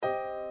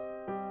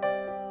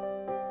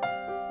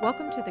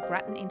Welcome to the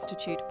Grattan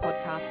Institute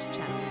podcast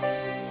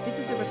channel. This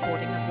is a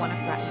recording of one of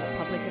Grattan's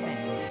public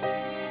events.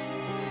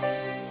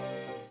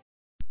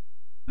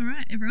 All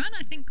right, everyone,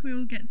 I think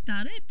we'll get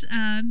started.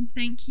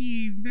 Thank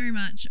you very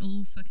much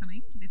all for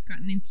coming to this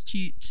Grattan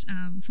Institute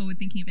Forward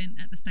Thinking event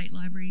at the State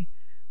Library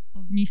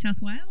of New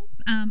South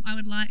Wales. I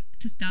would like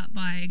to start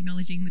by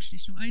acknowledging the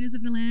traditional owners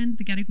of the land,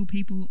 the Gadigal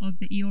people of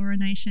the Eora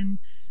Nation,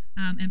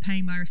 and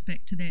paying my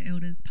respect to their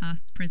elders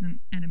past,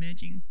 present and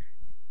emerging.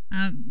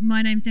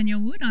 My name's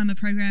Danielle Wood. I'm a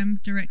Program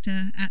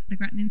Director at the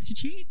Grattan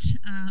Institute,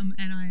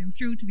 and I am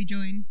thrilled to be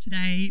joined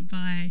today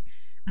by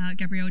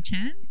Gabrielle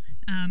Chan.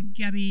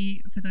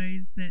 Gabby, for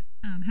those that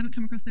haven't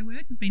come across her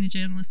work, has been a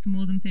journalist for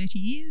more than 30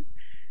 years.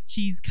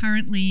 She's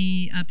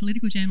currently a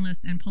political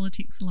journalist and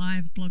politics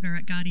live blogger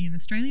at Guardian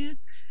Australia,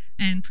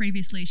 and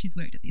previously she's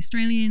worked at The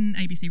Australian,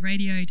 ABC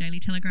Radio, Daily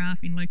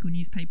Telegraph in local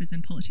newspapers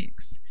and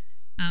politics.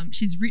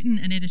 She's written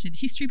and edited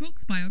history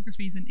books,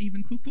 biographies and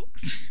even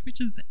cookbooks, which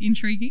is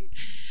intriguing.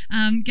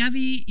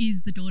 Gabby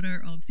is the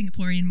daughter of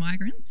Singaporean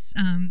migrants.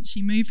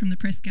 She moved from the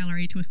Press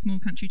Gallery to a small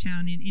country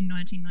town in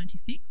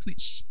 1996,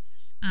 which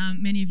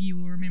many of you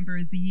will remember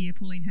as the year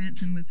Pauline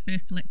Hanson was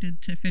first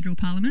elected to federal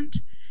parliament.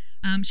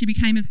 She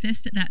became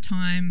obsessed at that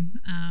time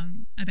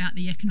about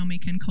the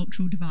economic and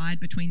cultural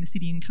divide between the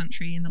city and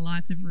country and the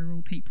lives of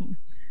rural people.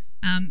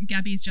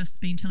 Gabby's just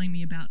been telling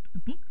me about a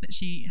book that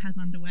she has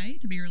underway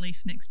to be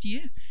released next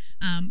year,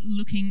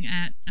 looking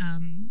at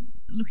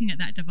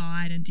that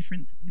divide and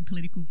differences in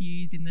political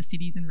views in the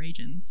cities and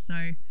regions.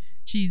 So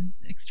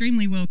she's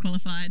extremely well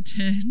qualified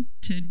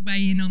to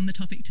weigh in on the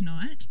topic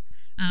tonight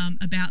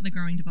about the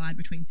growing divide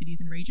between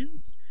cities and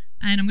regions.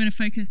 And I'm going to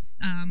focus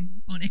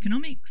on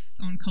economics,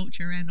 on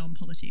culture and on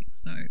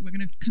politics. So we're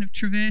going to kind of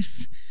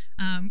traverse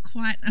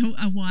quite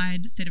a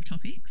wide set of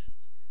topics.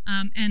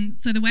 And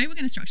so the way we're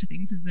going to structure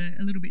things is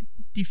a little bit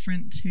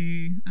different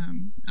to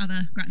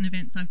other Grattan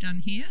events I've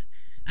done here.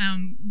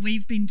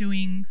 We've been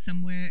doing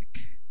some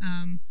work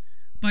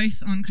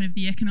both on kind of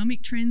the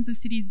economic trends of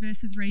cities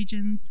versus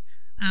regions,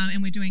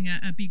 and we're doing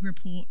a big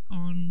report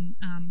on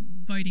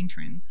voting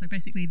trends. So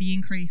basically the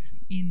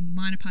increase in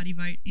minor party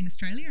vote in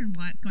Australia and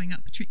why it's going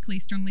up particularly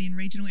strongly in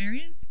regional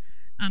areas.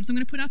 So I'm going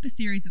to put up a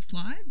series of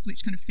slides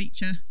which kind of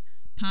feature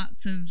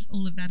parts of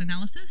all of that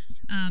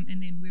analysis,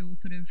 and then we'll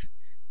sort of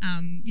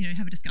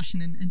have a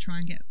discussion and try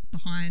and get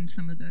behind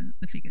some of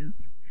the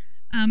figures.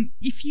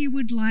 If you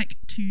would like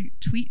to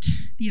tweet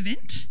the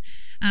event,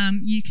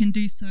 you can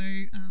do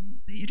so.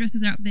 The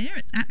addresses are up there.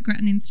 It's at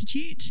Grattan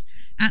Institute,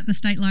 at the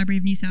State Library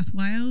of New South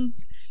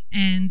Wales,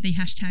 and the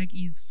hashtag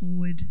is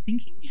forward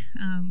thinking.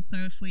 So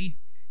if we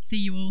see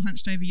you all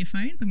hunched over your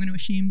phones, I'm going to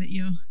assume that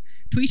you're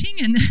tweeting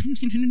and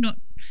not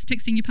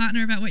texting your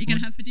partner about what you're going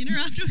to have for dinner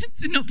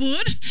afterwards. Not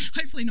bored.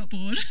 Hopefully not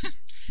bored.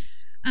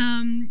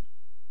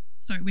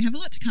 So we have a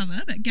lot to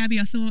cover, but Gabby,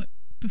 I thought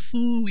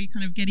before we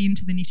kind of get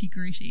into the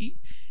nitty-gritty,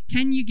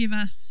 can you give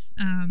us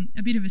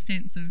a bit of a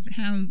sense of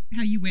how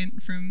you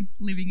went from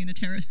living in a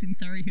terrace in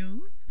Surrey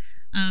Hills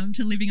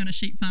to living on a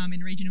sheep farm in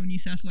regional New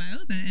South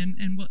Wales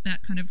and what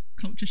that kind of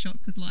culture shock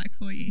was like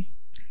for you?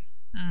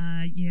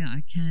 Yeah,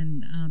 I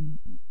can.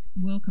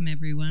 Welcome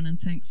everyone and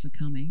thanks for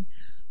coming.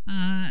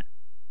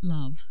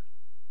 Love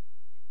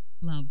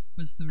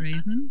was the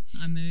reason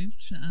I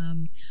moved.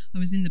 I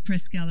was in the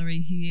Press Gallery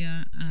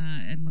here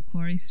at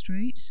Macquarie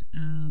Street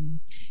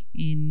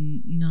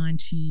in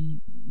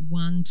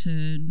 91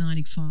 to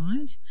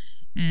 95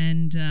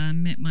 and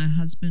met my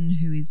husband,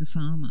 who is a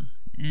farmer.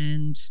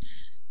 And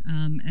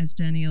as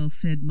Danielle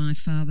said, my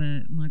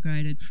father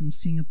migrated from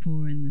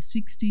Singapore in the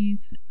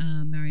 60s,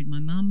 married my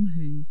mum,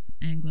 who's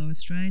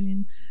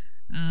Anglo-Australian.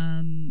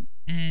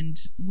 And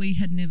we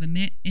had never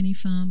met any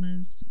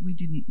farmers. We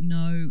didn't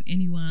know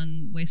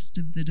anyone west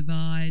of the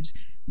divide.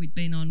 We'd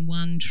been on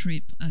one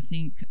trip, I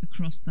think,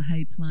 across the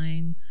Hay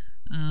Plain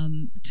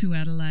to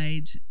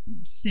Adelaide,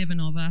 7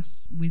 of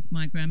us with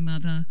my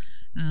grandmother,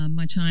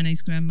 my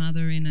Chinese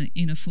grandmother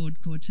in a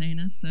Ford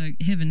Cortina. So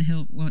heaven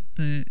help what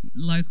the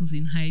locals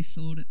in Hay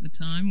thought at the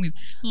time, with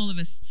all of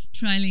us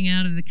trailing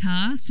out of the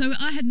car. So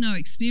I had no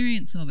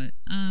experience of it.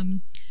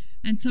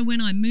 And so when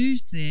I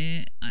moved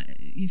there,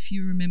 if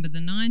you remember the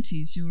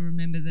 90s, you'll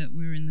remember that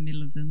we were in the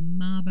middle of the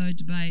Mabo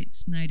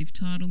debates. Native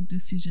title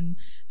decision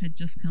had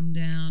just come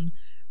down,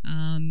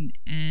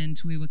 and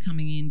we were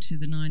coming into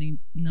the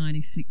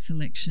 1996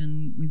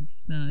 election with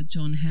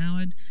John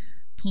Howard.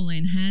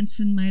 Pauline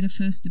Hanson made a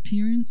first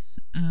appearance,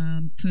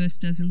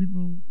 first as a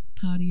Liberal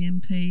Party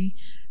MP,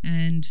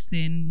 and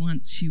then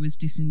once she was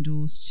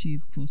disendorsed, she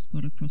of course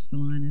got across the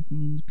line as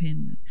an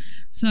independent.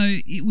 So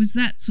it was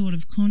that sort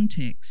of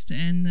context,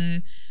 and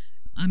the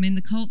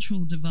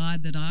cultural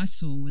divide that I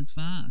saw was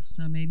vast.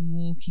 I mean,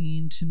 walking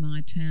into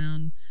my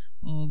town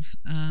of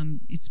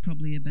it's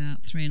probably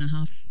about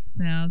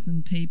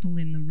 3,500 people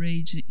in the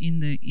region, in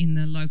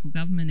the local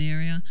government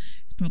area.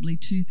 It's probably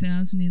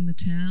 2,000 in the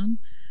town.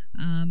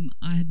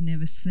 I had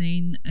never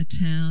seen a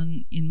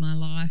town in my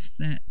life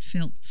that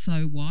felt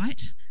so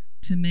white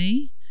to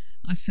me.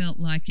 I felt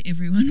like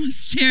everyone was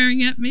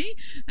staring at me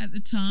at the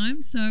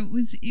time. So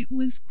it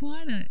was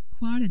quite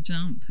a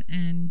jump.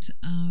 And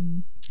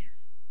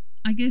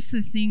I guess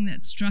the thing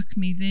that struck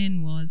me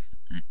then was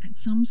at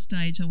some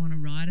stage I want to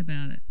write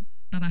about it,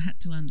 but I had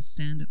to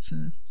understand it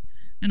first.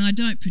 And I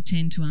don't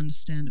pretend to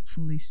understand it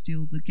fully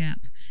still, the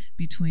gap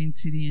between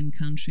city and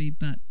country,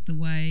 but the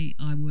way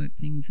I work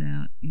things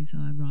out is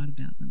I write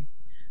about them.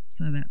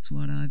 So that's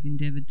what I've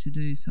endeavoured to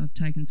do. So I've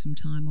taken some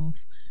time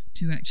off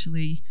to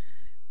actually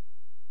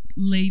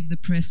leave the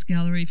press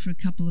gallery for a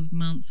couple of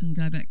months and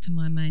go back to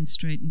my main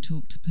street and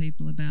talk to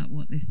people about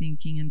what they're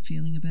thinking and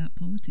feeling about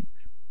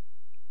politics.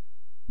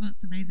 Well,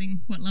 it's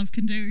amazing what love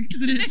can do,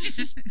 isn't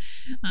it?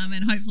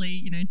 And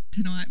hopefully,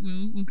 tonight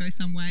we'll go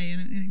some way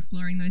in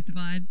exploring those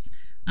divides.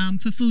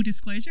 For full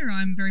disclosure,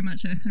 I'm very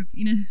much a kind of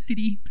inner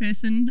city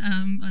person.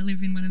 I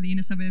live in one of the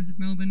inner suburbs of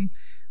Melbourne.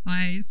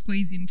 I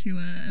squeeze into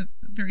a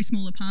very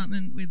small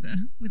apartment with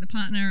a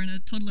partner and a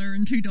toddler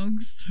and 2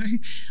 dogs, so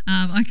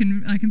I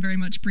can very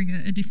much bring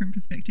a different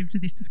perspective to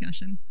this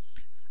discussion.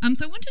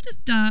 So I wanted to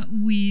start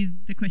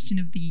with the question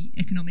of the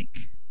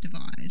economic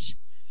divide.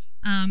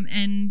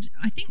 And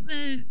I think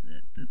the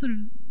sort of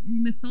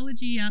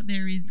mythology out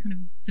there is kind of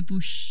the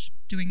bush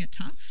doing it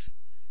tough.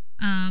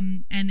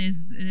 And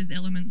there's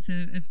elements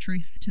of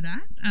truth to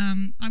that.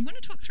 I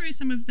want to talk through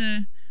some of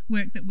the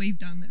work that we've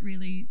done that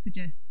really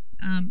suggests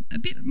a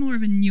bit more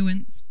of a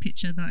nuanced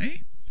picture, though.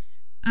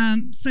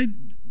 So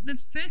the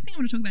first thing I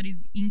want to talk about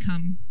is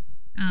income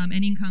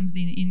and incomes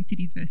in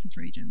cities versus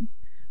regions.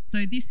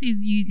 So this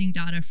is using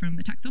data from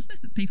the tax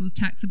office. It's people's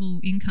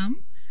taxable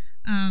income.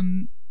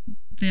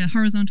 The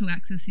horizontal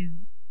axis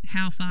is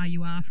how far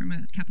you are from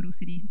a capital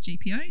city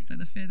GPO, so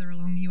the further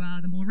along you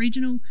are, the more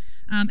regional,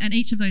 and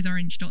each of those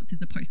orange dots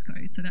is a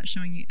postcode, so that's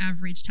showing you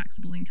average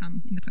taxable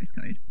income in the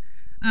postcode.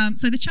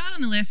 So the chart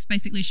on the left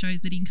basically shows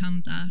that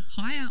incomes are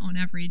higher on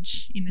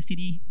average in the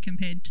city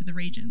compared to the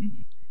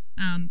regions.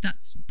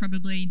 That's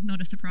probably not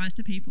a surprise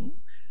to people.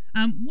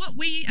 What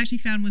we actually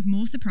found was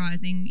more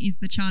surprising is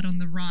the chart on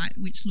the right,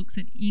 which looks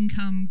at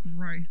income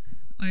growth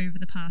over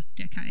the past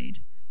decade.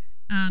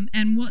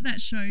 And what that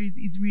shows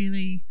is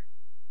really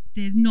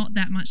there's not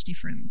that much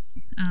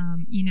difference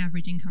in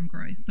average income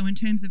growth. So in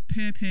terms of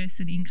per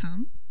person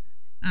incomes,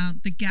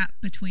 the gap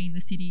between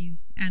the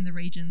cities and the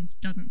regions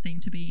doesn't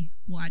seem to be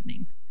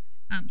widening.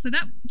 So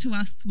that to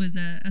us was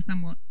a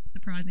somewhat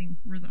surprising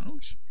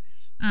result.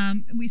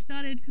 We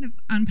started kind of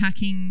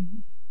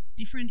unpacking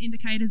different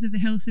indicators of the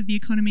health of the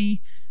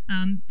economy.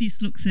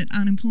 This looks at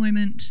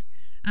unemployment,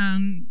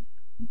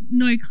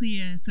 no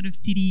clear sort of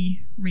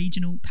city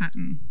regional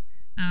pattern.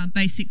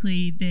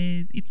 Basically,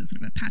 it's a sort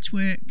of a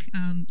patchwork.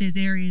 There's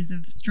areas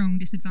of strong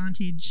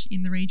disadvantage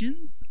in the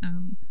regions.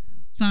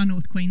 Far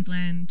North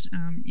Queensland,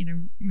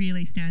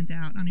 really stands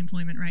out.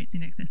 Unemployment rates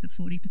in excess of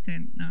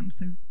 40%.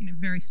 So,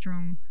 very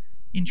strong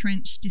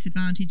entrenched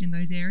disadvantage in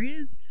those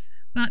areas.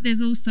 But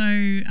there's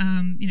also,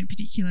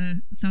 particular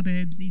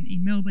suburbs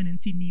in Melbourne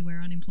and Sydney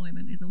where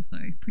unemployment is also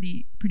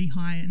pretty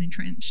high and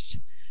entrenched.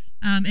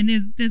 And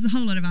there's a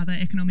whole lot of other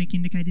economic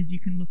indicators you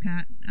can look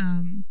at.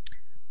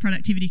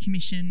 Productivity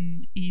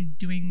Commission is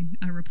doing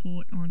a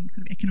report on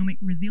kind of economic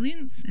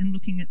resilience and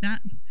looking at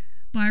that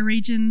by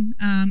region,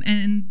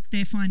 and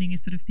their finding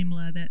is sort of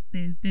similar, that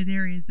there's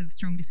areas of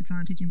strong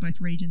disadvantage in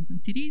both regions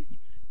and cities,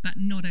 but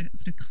not a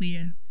sort of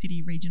clear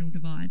city-regional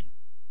divide.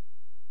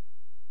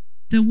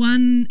 The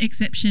one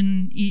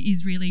exception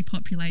is really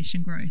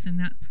population growth, and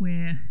that's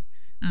where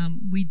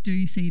we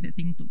do see that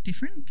things look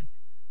different.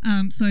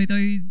 So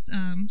those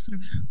sort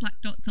of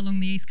black dots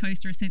along the east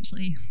coast are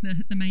essentially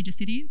the major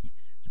cities.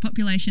 The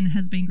population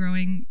has been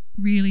growing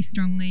really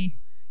strongly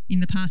in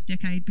the past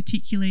decade,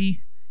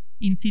 particularly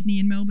in Sydney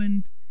and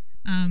Melbourne.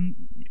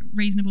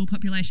 Reasonable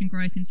population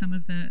growth in some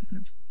of the sort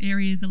of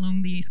areas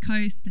along the east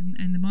coast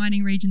and the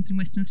mining regions in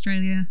Western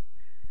Australia.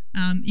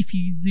 If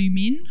you zoom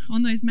in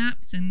on those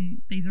maps,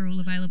 and these are all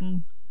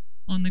available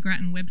on the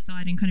Grattan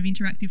website in kind of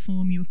interactive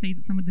form, you'll see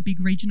that some of the big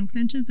regional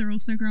centres are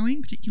also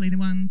growing, particularly the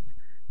ones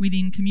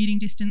within commuting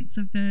distance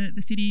of the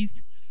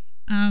cities.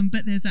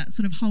 But there's that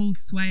sort of whole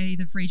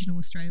swathe of regional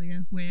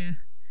Australia where,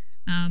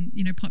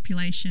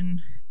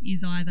 population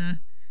is either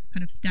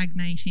kind of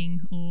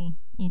stagnating or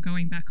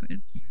going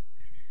backwards.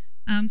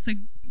 So,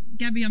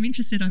 Gabby, I'm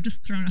interested, I've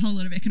just thrown a whole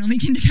lot of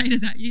economic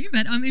indicators at you,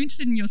 but I'm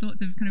interested in your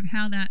thoughts of kind of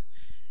how that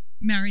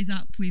marries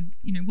up with,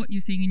 what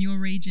you're seeing in your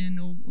region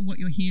or what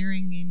you're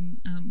hearing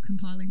in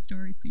compiling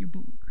stories for your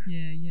book.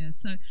 Yeah.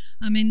 So,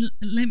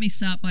 let me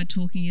start by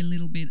talking a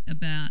little bit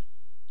about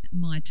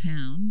my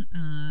town,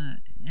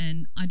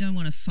 and I don't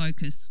want to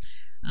focus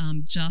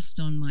just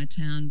on my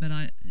town, but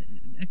a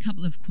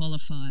couple of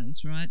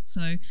qualifiers, right?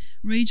 So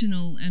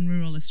regional and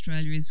rural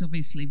Australia is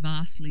obviously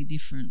vastly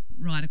different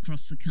right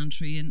across the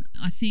country, and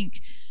I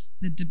think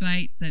the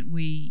debate that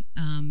we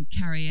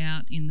carry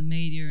out in the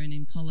media and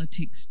in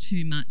politics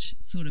too much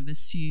sort of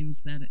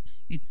assumes that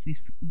it's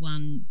this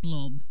one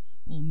blob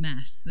or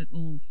mass that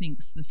all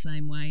thinks the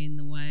same way in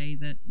the way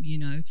that,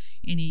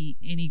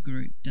 any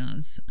group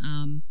does.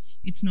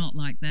 It's not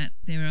like that.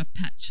 There are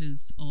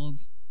patches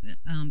of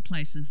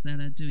places that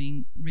are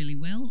doing really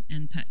well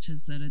and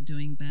patches that are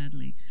doing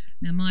badly.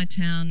 Now, my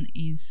town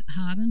is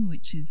Harden,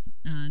 which is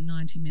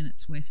 90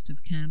 minutes west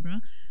of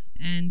Canberra,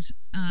 and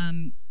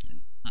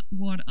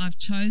what I've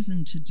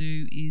chosen to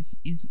do is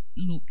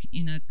look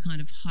in a kind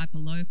of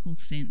hyperlocal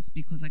sense,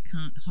 because I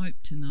can't hope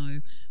to know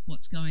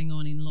what's going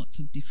on in lots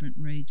of different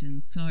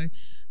regions. So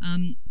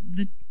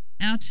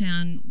our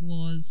town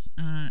was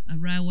a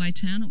railway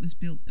town. It was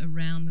built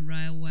around the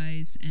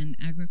railways and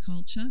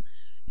agriculture.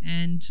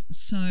 And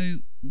so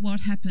what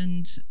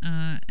happened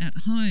at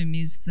home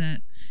is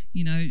that,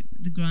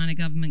 the Greiner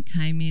government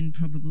came in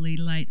probably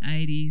late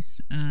 80s.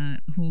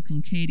 Hawke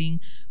and Keating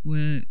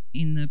were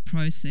in the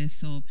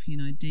process of,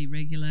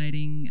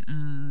 deregulating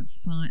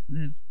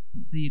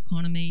the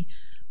economy.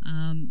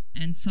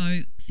 And so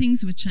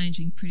things were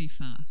changing pretty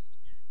fast.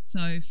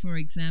 So, for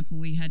example,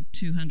 we had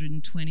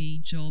 220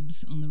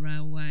 jobs on the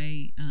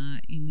railway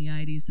in the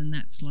 80s, and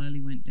that slowly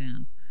went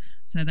down.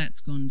 So that's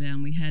gone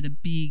down. We had a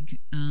big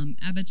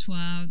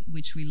abattoir,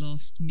 which we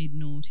lost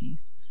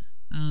mid-noughties,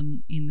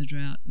 in the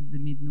drought of the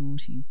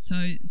mid-noughties.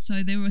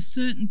 So there were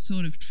certain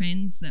sort of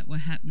trends that were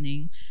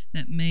happening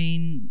that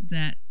mean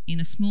that in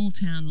a small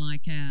town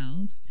like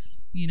ours,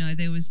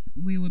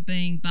 we were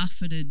being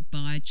buffeted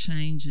by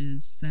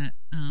changes that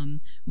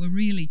were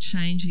really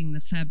changing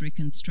the fabric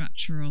and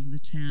structure of the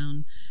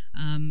town,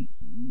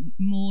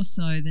 more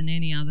so than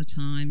any other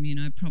time,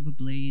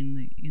 probably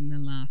in the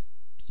last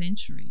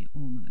century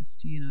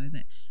almost,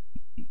 that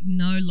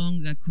no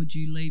longer could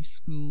you leave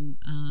school,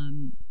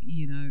 in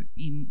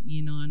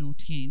year 9 or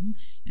 10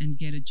 and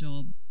get a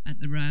job at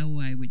the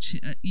railway, which,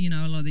 a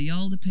lot of the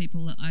older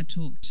people that I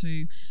talked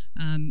to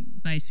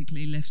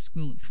basically left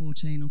school at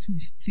 14 or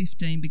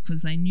 15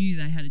 because they knew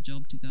they had a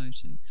job to go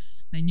to.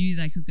 They knew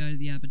they could go to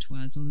the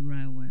abattoirs or the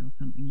railway or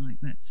something like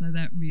that. So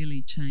that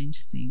really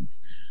changed things.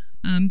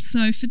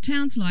 So for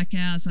towns like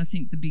ours, I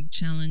think the big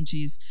challenge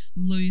is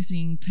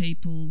losing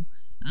people,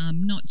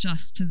 not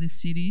just to the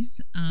cities.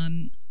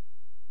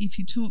 If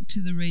you talk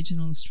to the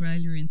Regional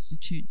Australia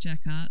Institute,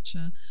 Jack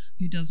Archer,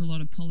 who does a lot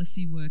of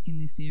policy work in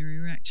this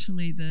area,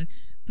 actually the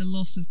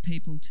loss of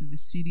people to the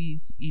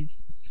cities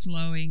is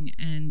slowing,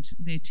 and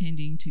they're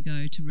tending to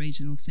go to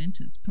regional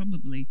centres,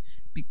 probably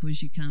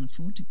because you can't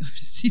afford to go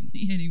to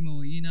Sydney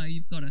anymore.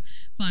 You've got to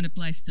find a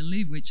place to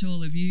live, which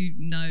all of you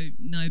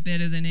know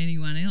better than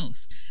anyone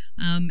else.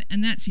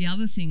 And that's the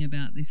other thing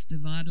about this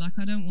divide. Like,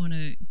 I don't want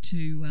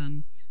to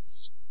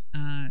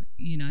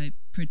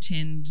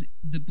pretend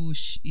the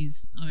bush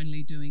is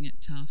only doing it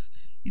tough.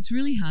 It's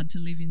really hard to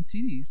live in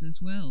cities as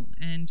well.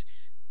 And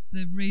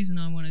the reason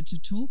I wanted to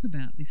talk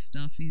about this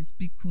stuff is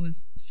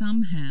because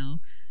somehow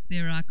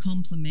there are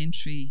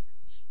complementary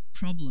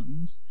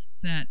problems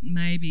that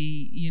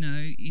maybe,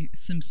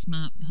 some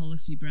smart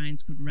policy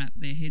brains could wrap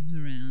their heads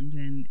around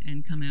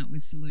and come out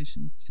with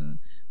solutions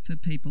for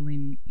people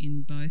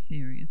in both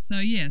areas.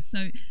 So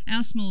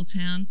our small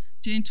town,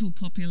 gentle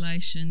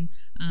population,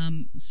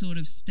 sort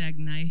of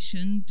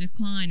stagnation,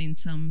 decline in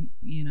some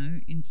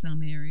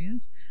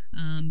areas,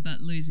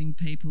 but losing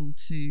people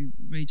to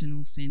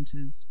regional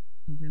centres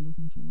because they're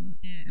looking for work.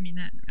 Yeah, I mean,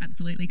 that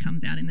absolutely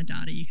comes out in the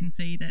data. You can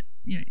see that,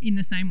 in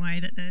the same way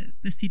that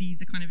the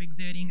cities are kind of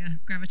exerting a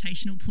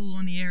gravitational pull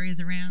on the areas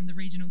around, the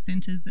regional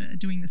centres are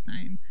doing the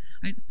same.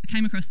 I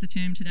came across the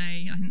term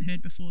today, I hadn't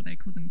heard before, they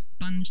call them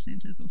sponge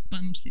centres or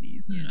sponge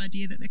cities. The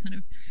idea that they're kind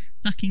of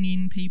sucking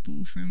in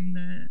people from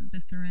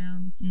the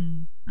surrounds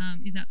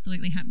is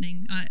absolutely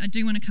happening. I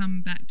do want to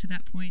come back to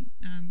that point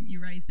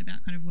you raised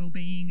about kind of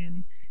well-being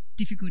and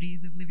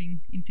difficulties of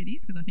living in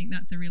cities, because I think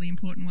that's a really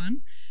important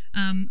one.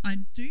 I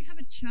do have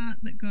a chart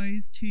that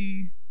goes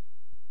to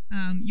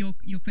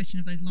your question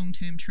of those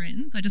long-term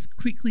trends. I just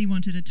quickly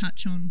wanted to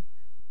touch on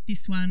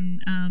this one.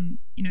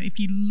 If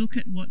you look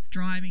at what's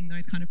driving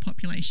those kind of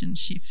population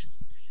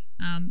shifts,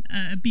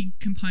 a big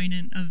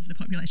component of the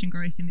population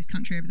growth in this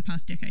country over the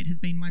past decade has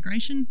been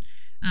migration.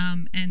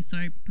 And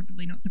so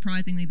probably not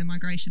surprisingly, the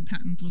migration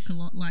patterns look a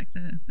lot like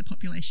the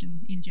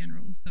population in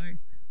general. So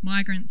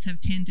migrants have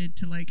tended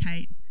to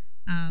locate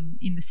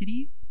in the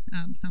cities,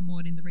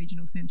 somewhat in the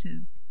regional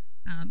centres,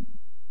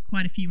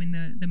 quite a few in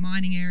the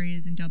mining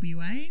areas in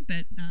WA,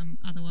 but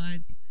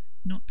otherwise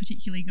not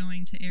particularly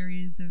going to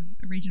areas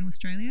of regional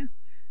Australia.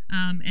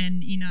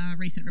 And in our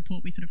recent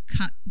report, we sort of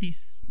cut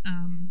this,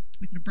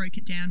 we sort of broke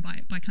it down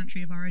by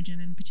country of origin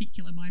and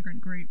particular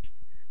migrant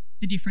groups.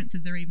 The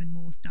differences are even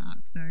more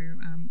stark. So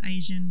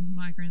Asian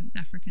migrants,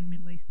 African,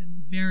 Middle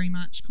Eastern, very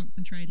much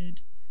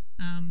concentrated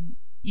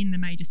in the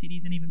major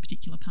cities and even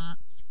particular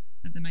parts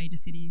of the major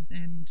cities,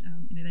 and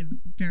they're a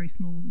very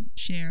small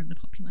share of the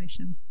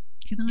population.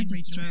 Can I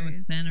just throw a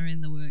spanner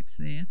in the works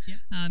there? Yep.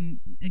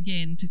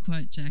 Again, to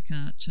quote Jack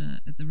Archer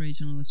at the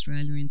Regional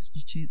Australia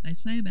Institute, they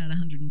say about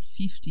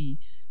 150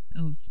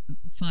 of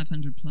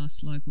 500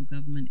 plus local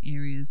government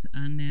areas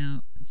are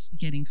now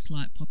getting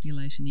slight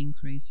population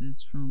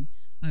increases from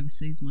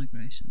overseas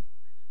migration.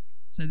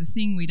 So the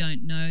thing we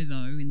don't know,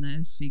 though, in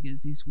those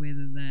figures is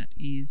whether that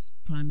is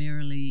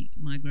primarily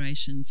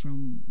migration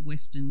from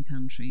Western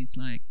countries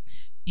like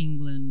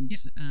England,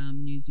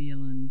 New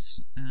Zealand,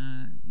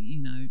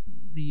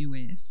 the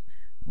US,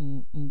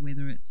 or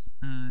whether it's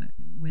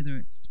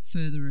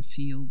further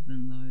afield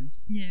than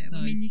those. Yeah, those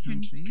I mean, you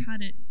countries. can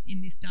cut it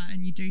in this data,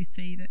 and you do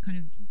see that kind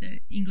of the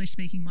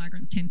English-speaking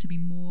migrants tend to be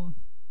more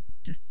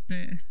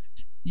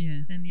dispersed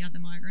than the other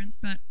migrants.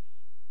 But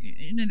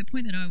the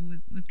point that I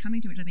was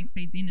coming to, which I think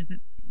feeds in, is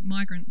it's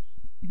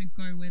migrants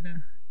go where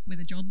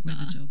the jobs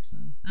are.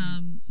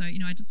 So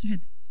I just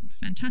heard this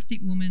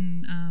fantastic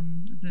woman,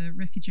 as a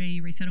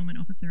refugee resettlement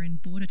officer in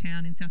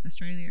Bordertown in South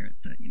Australia.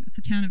 It's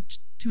a town of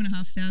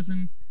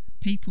 2,500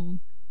 people,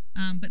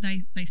 but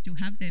they still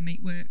have their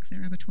meatworks,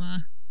 their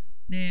abattoir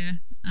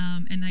there,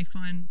 and they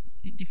find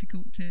it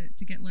difficult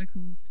to get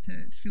locals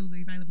to fill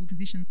the available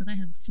positions. So they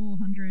have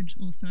 400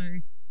 or so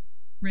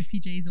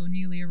refugees or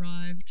newly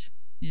arrived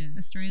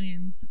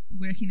Australians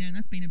working there, and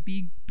that's been a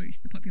big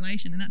boost to the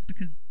population, and that's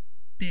because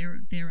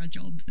there are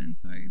jobs, and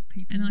so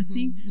people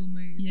will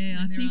move when there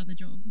are other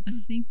jobs. I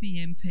think the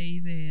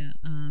MP there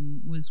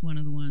was one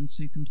of the ones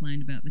who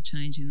complained about the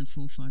change in the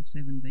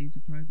 457 visa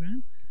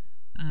program,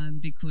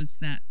 because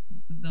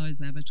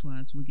those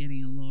abattoirs were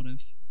getting a lot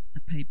of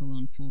people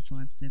on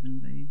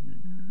 457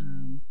 visas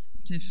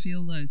to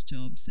fill those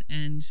jobs.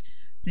 And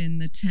then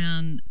the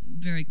town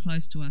very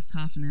close to us,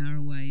 half an hour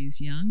away, is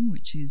Young,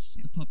 which is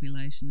a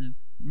population of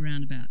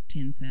around about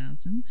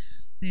 10,000.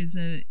 There's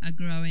a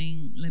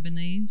growing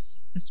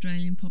Lebanese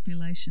Australian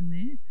population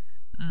there,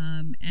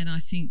 and I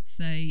think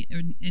they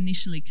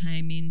initially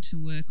came in to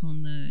work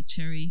on the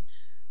cherry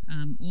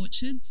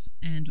orchards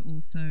and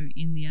also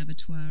in the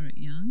abattoir at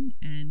Young,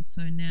 and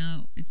so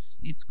now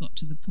it's got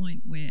to the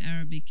point where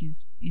Arabic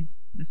is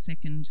the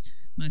second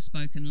most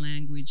spoken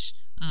language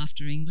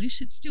after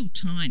English. It's still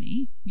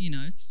tiny,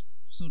 it's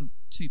sort of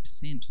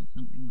 2% or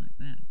something like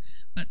that.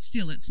 But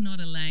still, it's not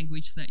a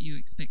language that you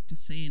expect to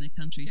see in a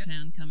country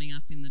town coming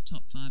up in the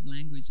top 5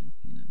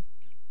 languages,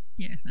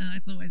 Yeah,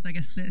 it's always, I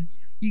guess, that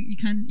you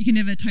can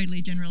never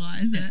totally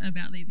generalise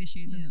about these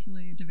issues. There's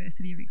clearly a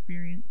diversity of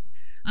experience.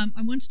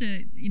 I wanted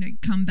to,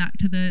 come back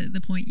to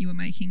the point you were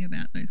making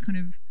about those kind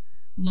of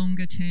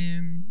longer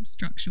term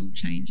structural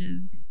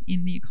changes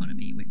in the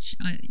economy, which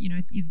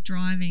is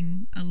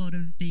driving a lot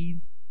of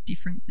these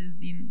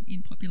differences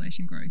in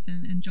population growth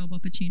and job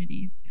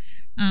opportunities.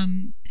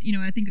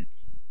 I think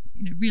it's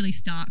really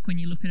stark when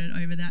you look at it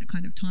over that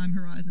kind of time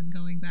horizon,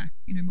 going back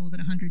more than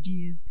 100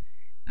 years.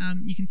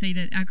 You can see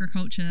that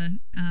agriculture,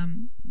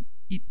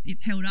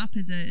 it's held up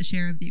as a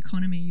share of the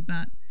economy,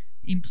 but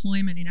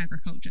employment in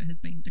agriculture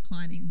has been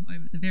declining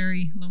over the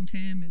very long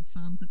term as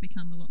farms have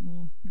become a lot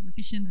more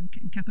efficient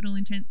and capital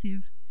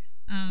intensive.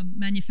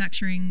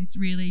 Manufacturing's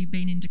really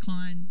been in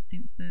decline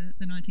since the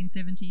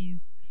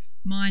 1970s.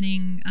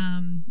 Mining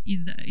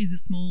is a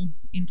small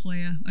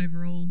employer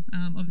overall,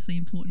 obviously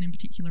important in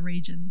particular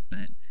regions,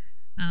 but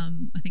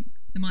I think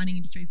the mining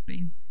industry has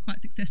been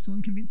quite successful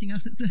in convincing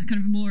us it's a kind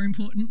of more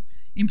important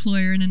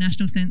employer in a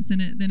national sense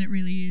than it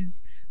really is.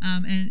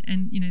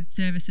 And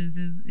services,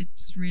 it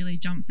just really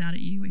jumps out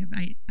at you. We have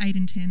 8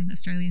 in 10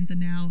 Australians are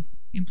now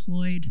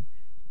employed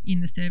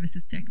in the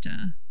services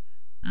sector,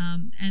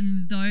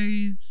 and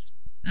those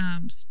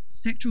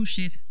sectoral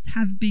shifts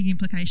have big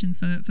implications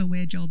for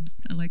where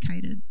jobs are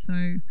located.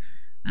 So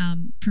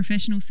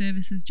professional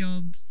services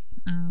jobs,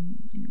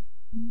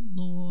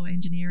 law,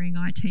 engineering,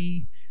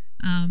 IT,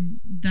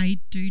 they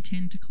do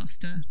tend to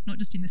cluster, not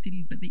just in the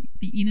cities, but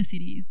the inner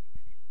cities,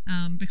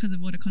 because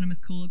of what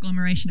economists call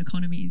agglomeration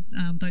economies.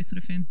 Those sort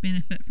of firms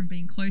benefit from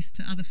being close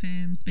to other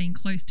firms, being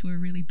close to a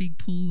really big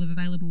pool of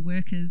available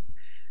workers.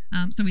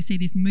 So we see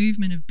this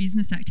movement of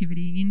business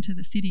activity into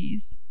the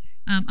cities.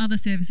 Other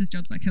services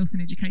jobs like health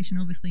and education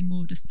obviously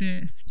more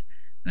dispersed,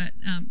 but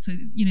so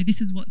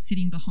this is what's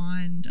sitting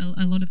behind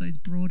a lot of those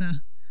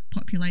broader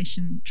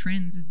population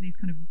trends, is these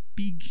kind of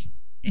big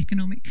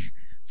economic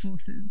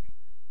forces.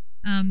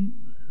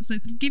 So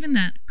it's given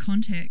that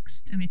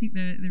context, I think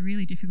the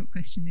really difficult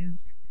question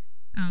is,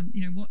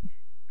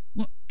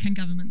 what can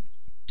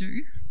governments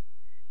do?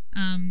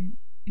 I'm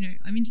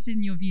interested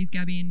in your views,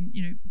 Gabby,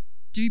 and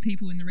do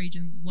people in the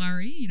regions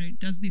worry?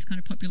 Does this kind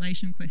of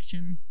population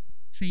question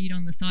feed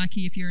on the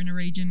psyche if you're in a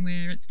region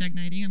where it's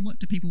stagnating, and what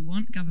do people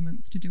want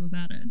governments to do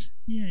about it?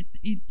 Yeah,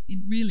 it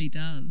really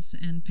does,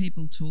 and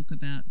people talk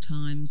about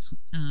times,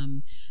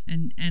 and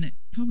it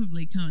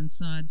probably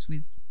coincides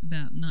with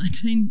about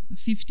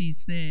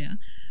 1950s there,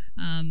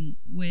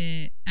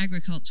 where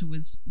agriculture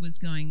was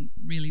going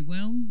really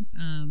well.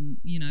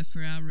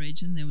 For our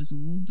region there was a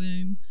wool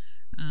boom,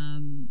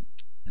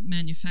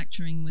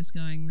 manufacturing was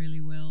going really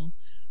well.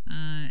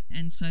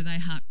 And so they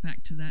hark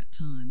back to that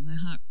time. They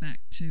hark back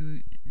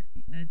to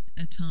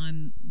a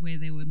time where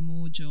there were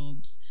more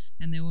jobs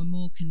and there were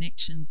more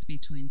connections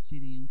between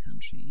city and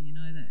country.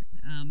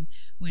 That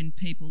when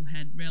people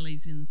had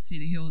rallies in the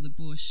city or the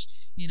bush,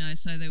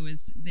 so there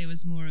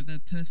was more of a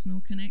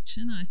personal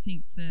connection. I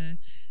think the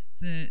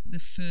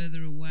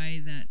further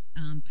away that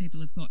people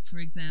have got, for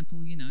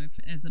example,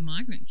 as a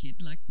migrant kid,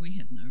 like we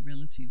had no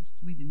relatives,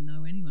 we didn't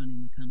know anyone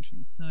in the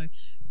country. So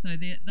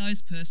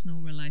those personal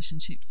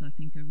relationships, I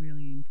think, are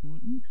really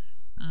important.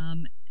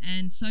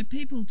 And so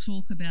people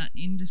talk about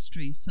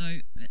industry. So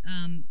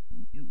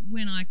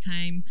when I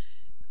came,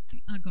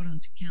 I got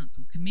onto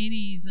council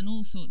committees and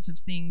all sorts of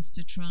things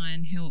to try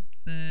and help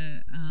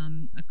the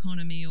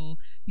economy, or,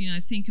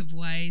 think of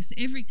ways.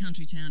 Every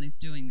country town is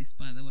doing this,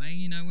 by the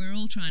way. We're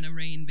all trying to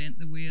reinvent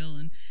the wheel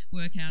and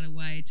work out a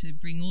way to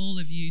bring all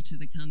of you to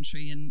the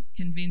country and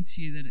convince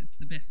you that it's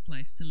the best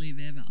place to live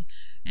ever.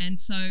 And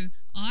so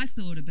I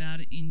thought about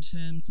it in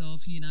terms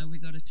of,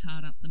 we've got to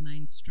tart up the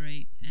main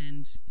street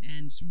and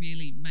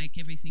really make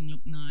everything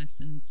look nice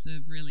and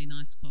serve really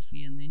nice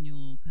coffee, and then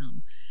you'll all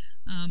come.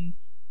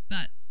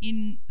 But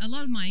in a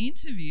lot of my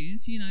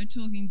interviews,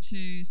 talking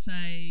to,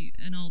 say,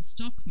 an old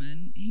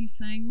stockman, he's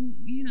saying, well,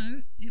 we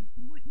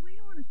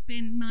don't want to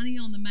spend money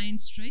on the main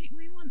street.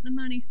 We want the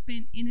money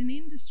spent in an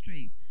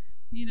industry,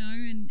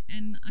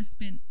 and I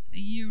spent a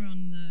year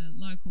on the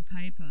local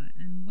paper,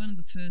 and one of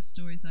the first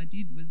stories I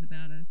did was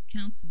about a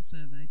council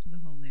survey to the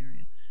whole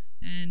area.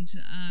 And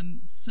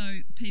so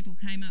people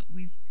came up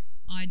with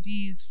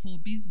ideas for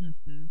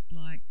businesses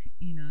like,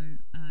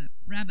 a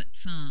rabbit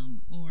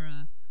farm or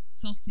a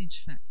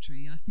sausage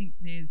factory. I think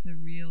there's a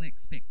real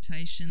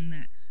expectation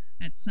that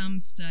at some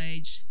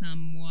stage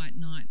some white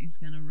knight is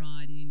going to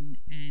ride in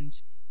and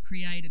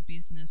create a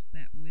business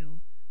that will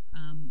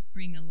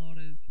bring a lot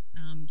of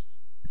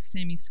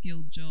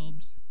semi-skilled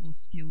jobs or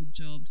skilled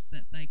jobs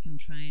that they can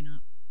train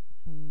up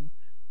for.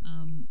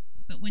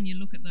 But when you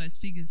look at those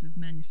figures of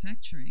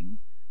manufacturing,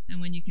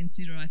 and when you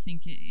consider, I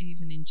think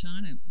even in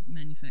China,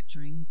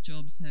 manufacturing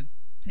jobs have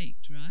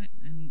peaked, right?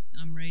 And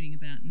I'm reading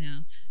about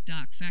now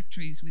dark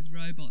factories with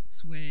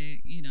robots where,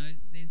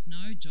 there's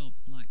no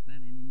jobs like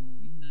that anymore.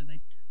 They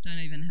don't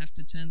even have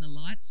to turn the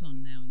lights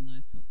on now in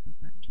those sorts of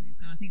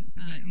factories. I think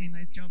that's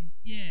those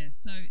jobs. Yeah,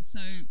 so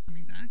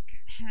coming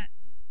back.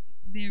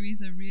 There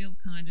is a real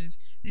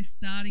there's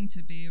starting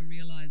to be a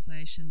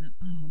realisation that,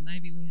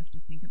 maybe we have to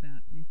think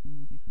about this in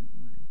a different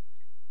way.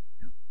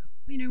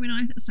 When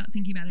I start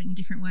thinking about it in a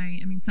different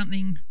way,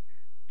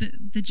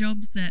 the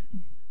jobs that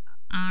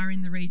are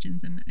in the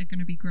regions and are going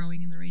to be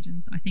growing in the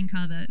regions, I think,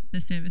 are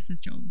the services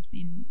jobs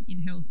in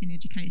health, in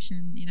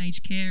education, in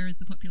aged care as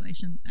the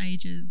population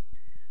ages.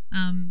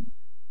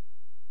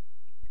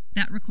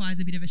 That requires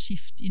a bit of a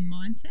shift in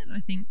mindset. I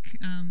think,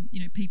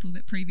 people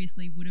that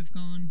previously would have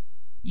gone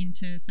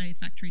into, say,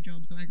 factory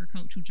jobs or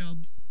agricultural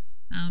jobs,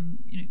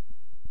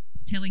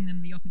 telling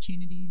them the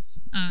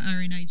opportunities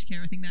are in aged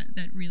care. I think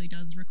that really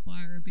does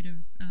require a bit of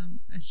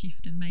a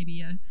shift and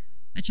maybe a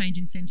change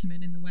in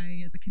sentiment in the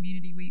way as a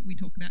community we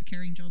talk about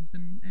caring jobs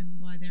and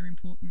why they're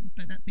important.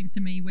 But that seems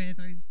to me where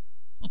those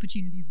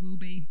opportunities will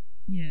be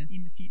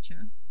in the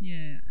future.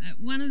 Yeah.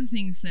 One of the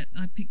things that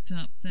I picked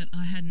up that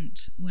I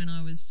hadn't when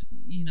I was,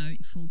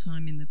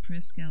 full-time in the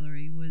press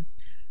gallery was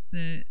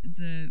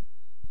the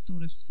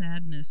sort of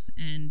sadness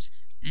and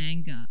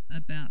anger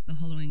about the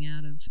hollowing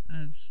out of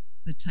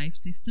the TAFE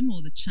system,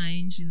 or the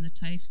change in the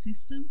TAFE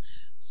system.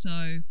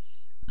 So,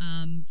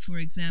 for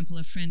example,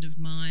 a friend of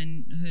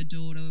mine, her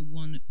daughter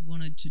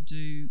wanted to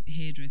do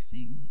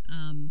hairdressing.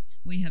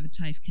 We have a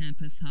TAFE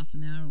campus half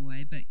an hour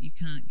away, but you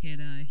can't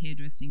get a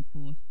hairdressing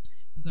course.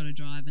 You've got to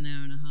drive an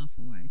hour and a half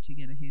away to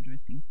get a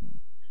hairdressing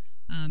course.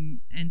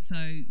 And so,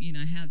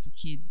 how's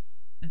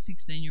a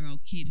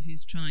 16-year-old kid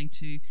who's trying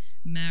to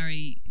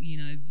marry,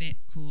 vet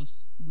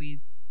course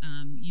with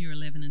year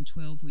 11 and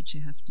 12, which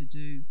you have to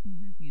do,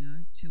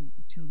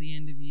 till the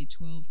end of year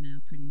 12 now,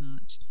 pretty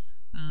much.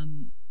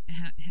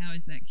 How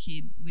is that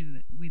kid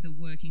with a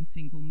working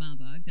single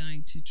mother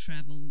going to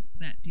travel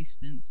that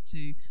distance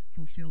to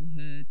fulfil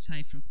her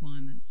TAFE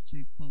requirements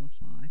to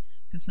qualify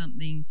for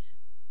something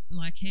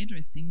like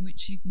hairdressing,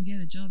 which you can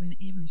get a job in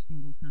every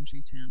single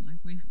country town? Like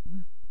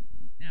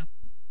our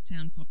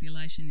town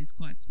population is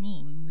quite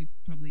small, and we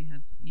probably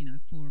have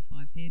 4 or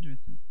 5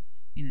 hairdressers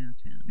in our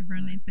town.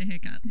 Everyone needs their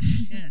haircut.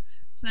 Yeah.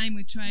 Same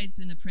with trades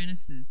and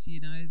apprentices.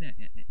 That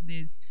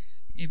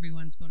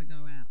everyone's got to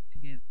go out to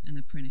get an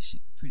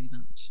apprenticeship, pretty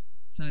much.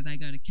 So they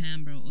go to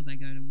Canberra or they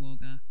go to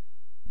Wagga,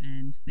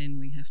 and then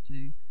we have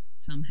to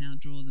somehow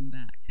draw them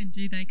back. And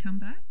do they come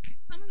back?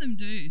 Some of them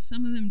do.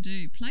 Some of them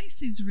do.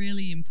 Place is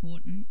really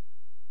important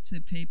to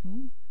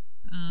people.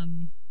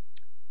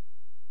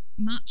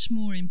 Much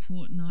more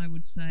important, I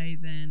would say,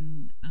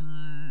 than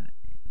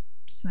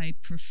say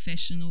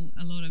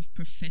a lot of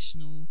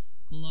professional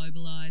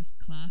globalised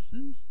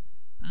classes.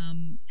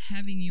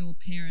 Having your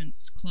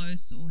parents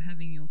close or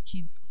having your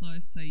kids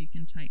close so you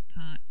can take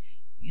part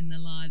in the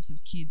lives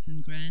of kids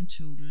and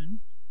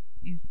grandchildren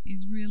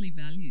is really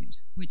valued,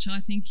 which I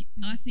think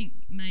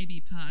may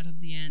be part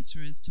of the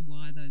answer as to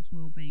why those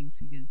wellbeing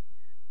figures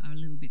are a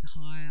little bit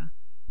higher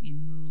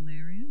in rural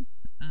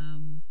areas.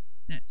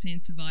 That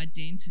sense of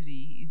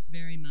identity is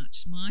very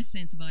much, my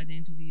sense of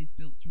identity is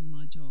built through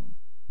my job,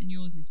 and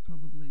yours is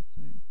probably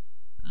too.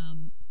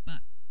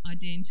 But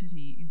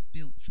identity is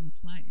built from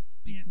place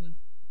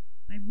because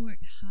they've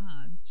worked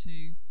hard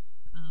to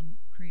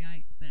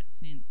create that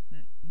sense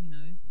that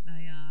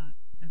they are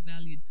a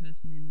valued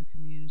person in the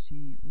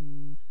community,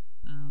 or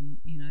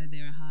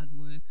They're a hard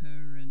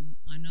worker, and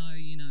I know,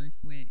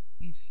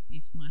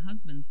 if my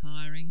husband's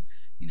hiring,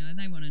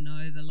 they want to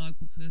know the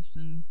local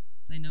person.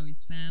 They know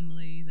his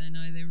family. They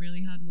know they're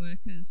really hard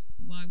workers.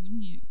 Why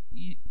wouldn't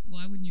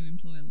you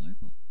employ a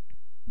local?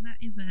 Well, that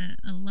is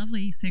a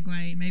lovely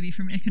segue, maybe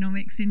from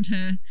economics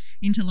into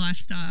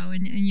lifestyle.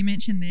 And you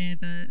mentioned there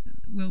the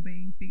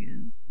wellbeing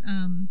figures.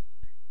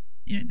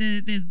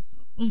 There's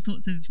all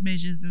sorts of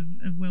measures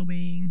of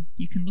wellbeing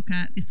you can look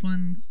at. This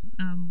one's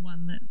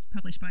one that's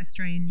published by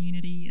Australian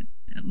Unity.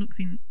 It looks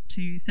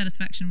into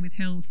satisfaction with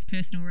health,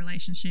 personal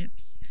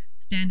relationships,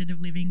 standard of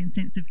living, and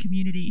sense of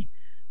community.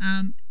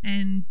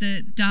 And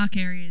the dark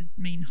areas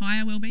mean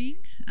higher wellbeing,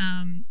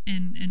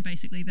 and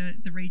basically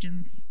the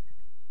regions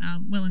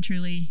well and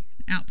truly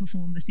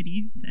outperform the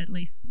cities, at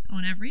least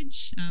on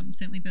average.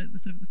 Certainly the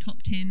sort of the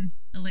top 10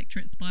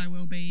 electorates by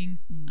wellbeing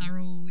are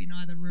all in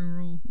either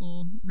rural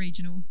or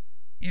regional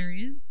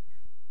areas.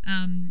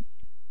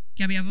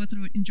 Gabby, I've also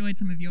enjoyed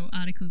some of your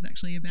articles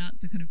actually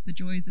about the kind of the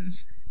joys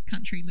of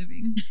country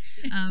living.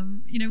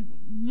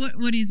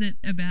 What is it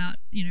about,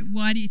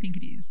 why do you think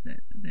it is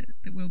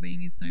that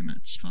wellbeing is so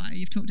much higher?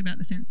 You've talked about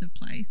the sense of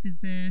place. Is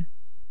there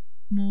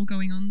more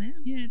going on there?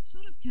 Yeah, it's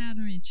sort of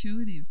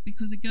counterintuitive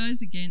because it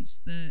goes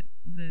against the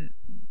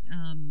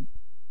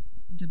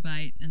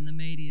debate and the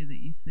media that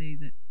you see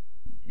that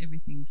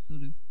everything's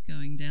sort of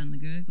going down the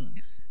gurgler.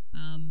 Yep.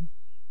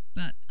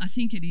 But I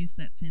think it is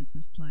that sense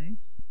of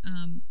place.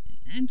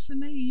 And for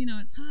me,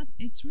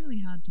 it's really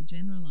hard to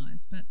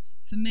generalise. But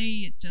for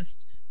me,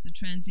 the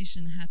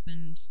transition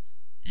happened,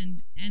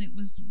 and it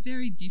was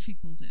very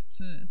difficult at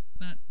first,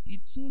 but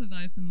it sort of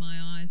opened my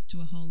eyes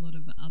to a whole lot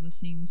of other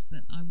things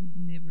that I would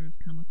never have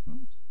come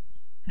across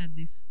had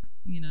this,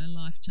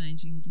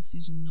 life-changing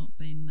decision not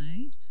been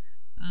made.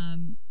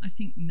 I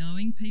think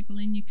knowing people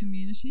in your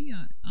community,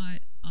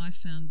 I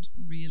found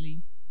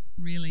really,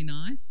 really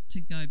nice.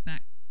 To go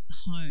back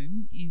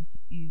home is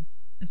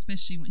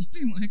especially when you've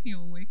been working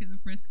all week at the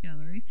press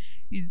gallery,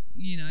 is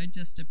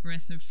just a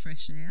breath of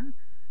fresh air.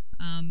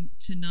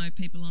 To know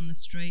people on the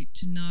street,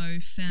 to know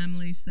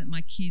families that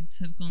my kids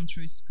have gone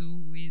through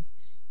school with,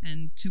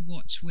 and to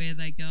watch where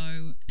they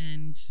go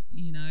and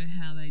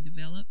how they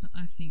develop,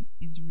 I think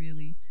is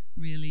really,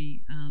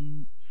 really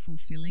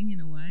fulfilling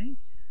in a way.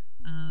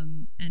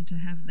 And to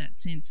have that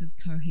sense of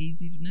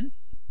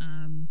cohesiveness.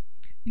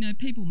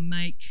 People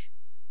make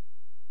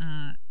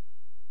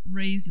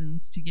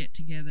reasons to get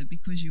together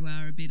because you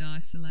are a bit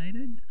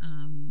isolated.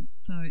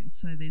 So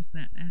there's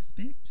that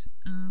aspect.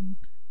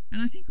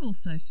 And I think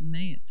also for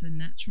me it's a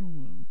natural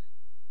world,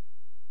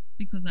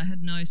 because I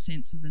had no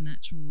sense of the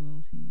natural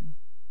world here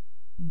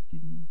in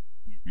Sydney.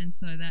 Yeah. And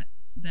so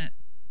that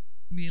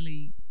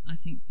really, I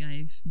think,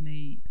 gave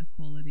me a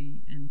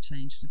quality and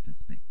changed the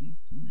perspective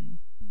for me.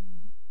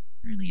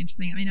 Really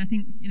interesting. I mean, I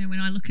think,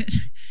 when I look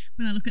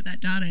at that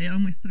data, I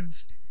almost sort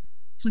of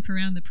flip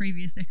around the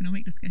previous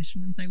economic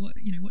discussion and say, what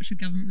should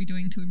government be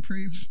doing to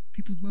improve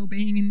people's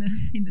well-being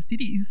in the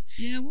cities?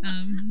 Yeah, well,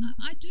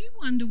 I do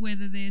wonder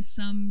whether there's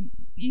some,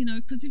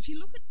 because if you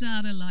look at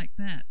data like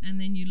that and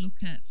then you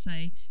look at,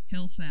 say,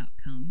 health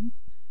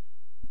outcomes,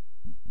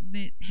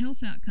 the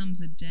health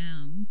outcomes are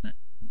down, but,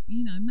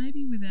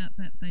 maybe without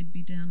that they'd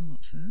be down a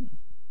lot further.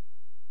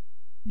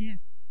 Yeah.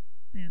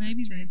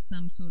 Maybe there's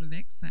some sort of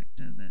X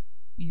factor that,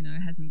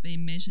 hasn't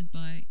been measured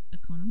by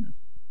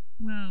economists.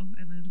 Well,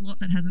 there's a lot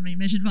that hasn't been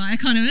measured by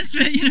economists,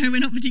 but, we're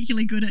not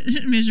particularly good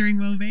at measuring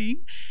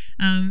well-being.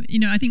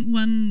 I think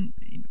one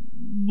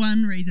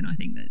reason I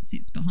think that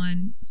sits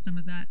behind some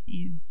of that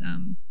is,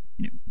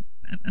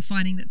 a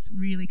finding that's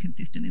really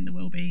consistent in the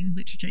well-being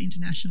literature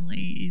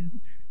internationally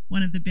is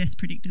one of the best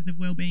predictors of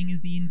well-being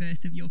is the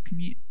inverse of your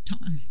commute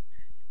time.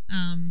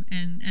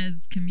 And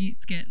as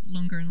commutes get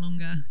longer and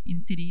longer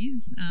in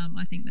cities,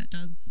 I think that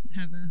does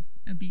have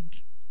a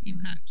big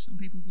impact on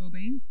people's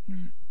well-being.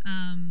 Right.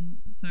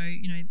 So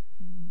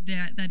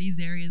that is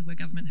areas where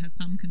government has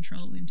some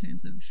control in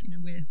terms of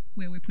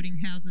where we're putting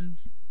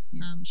houses.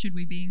 Yeah. Should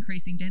we be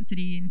increasing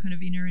density in kind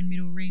of inner and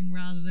middle ring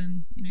rather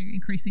than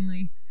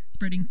increasingly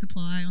spreading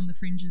supply on the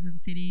fringes of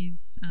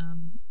cities?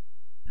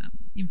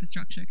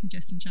 Infrastructure,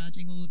 congestion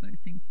charging, all of those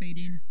things feed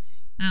in.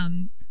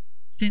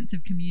 Sense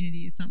of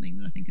community is something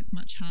that I think it's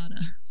much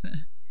harder for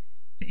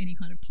any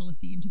kind of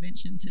policy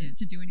intervention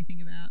to do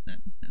anything about.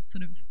 That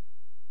sort of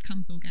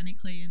comes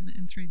organically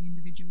and through the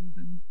individuals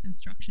and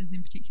structures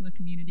in particular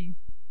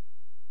communities.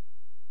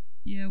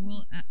 Yeah,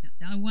 well,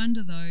 I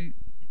wonder though,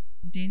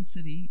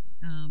 density,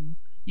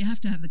 you have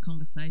to have the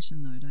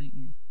conversation though, don't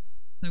you?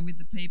 So with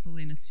the people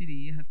in a city,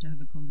 you have to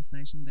have a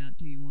conversation about,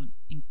 do you want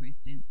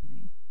increased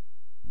density,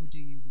 or do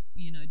you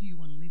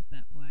want to live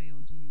that way, or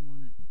do you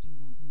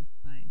want more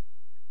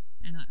space?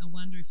 And I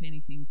wonder if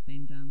anything's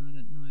been done. I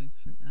don't know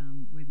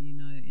whether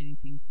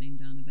anything's been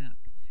done about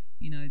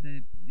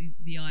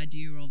the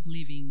idea of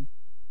living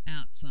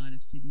outside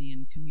of Sydney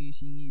and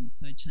commuting in,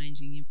 so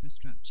changing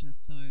infrastructure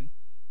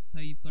so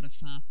you've got a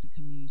faster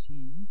commute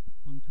in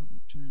on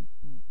public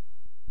transport.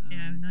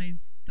 And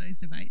those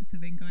debates have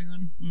been going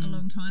on a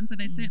long time. So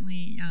they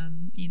certainly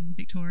in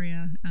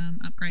Victoria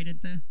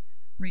upgraded the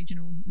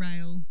regional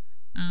rail,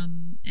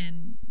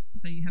 and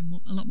so you have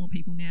a lot more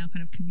people now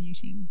kind of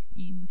commuting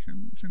in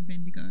from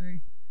Bendigo,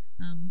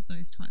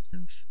 those types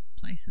of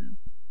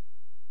places.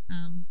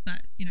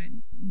 But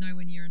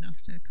nowhere near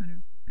enough to kind of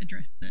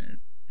address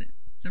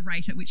the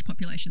rate at which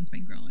population's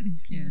been growing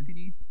in the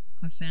cities.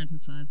 I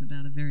fantasise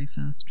about a very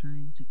fast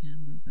train to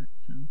Canberra, but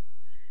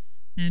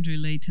Andrew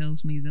Lee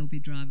tells me there'll be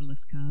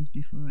driverless cars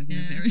before I get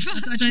a very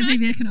fast train. I don't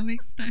think the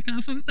economics stack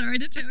up, I'm sorry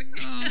to tell you.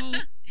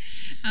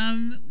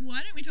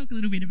 Why don't we talk a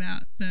little bit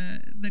about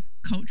the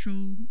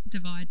cultural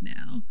divide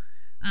now?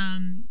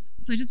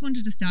 So I just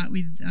wanted to start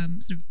with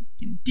sort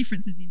of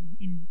differences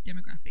in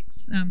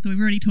demographics. So we've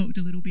already talked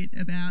a little bit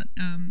about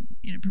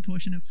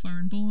proportion of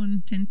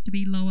foreign-born tends to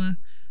be lower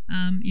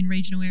in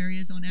regional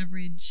areas on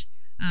average.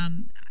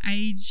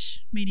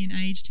 Median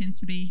age tends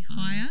to be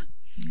higher.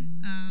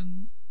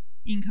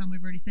 Income,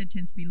 we've already said,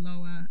 tends to be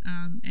lower,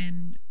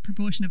 and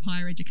proportion of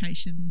higher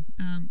education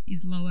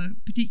is lower,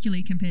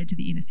 particularly compared to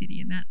the inner city,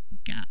 and that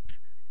gap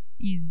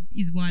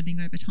is widening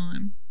over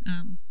time.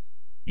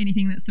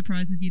 Anything that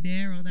surprises you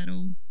there, or that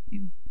all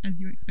is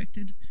as you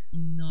expected?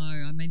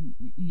 No, I mean,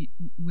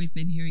 we've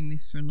been hearing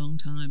this for a long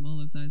time, all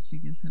of those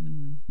figures, haven't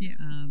we? Yeah.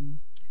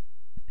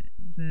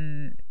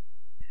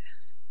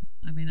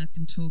 I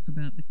can talk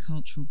about the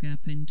cultural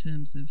gap in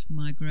terms of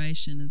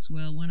migration as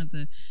well.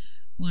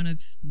 One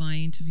of my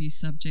interview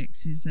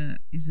subjects is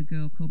a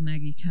girl called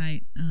Maggie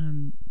Kate,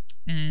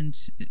 and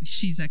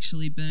she's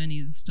actually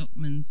Bernie the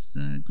Stockman's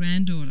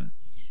granddaughter.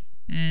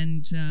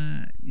 And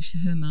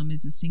her mum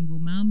is a single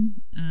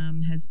mum,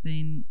 has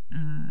been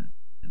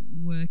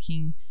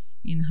working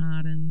in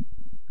Harden.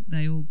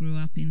 They all grew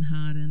up in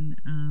Harden,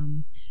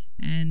 and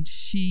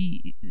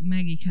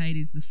Maggie Kate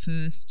is the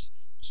first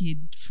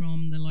kid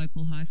from the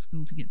local high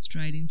school to get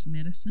straight into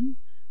medicine,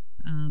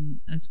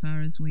 as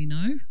far as we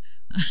know,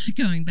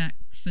 going back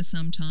for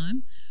some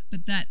time.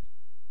 But that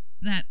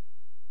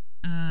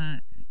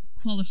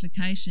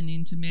qualification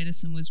into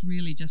medicine was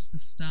really just the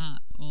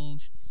start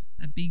of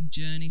a big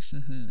journey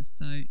for her.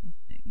 So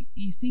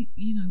you think,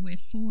 we're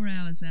 4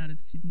 hours out of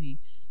Sydney,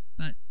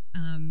 but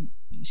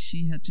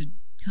she had to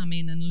come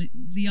in, and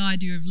the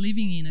idea of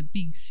living in a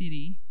big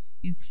city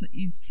is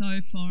so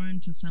foreign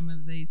to some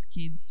of these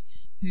kids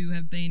who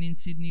have been in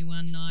Sydney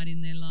one night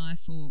in their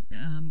life. Or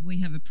we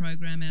have a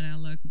program at our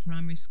local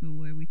primary school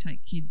where we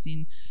take kids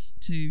in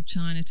to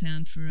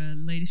Chinatown for a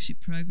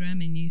leadership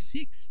program in Year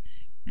 6,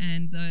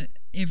 and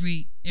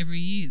every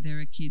year there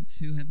are kids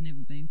who have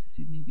never been to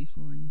Sydney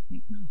before, and you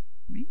think, oh,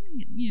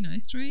 really?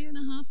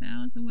 3.5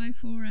 hours away,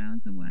 4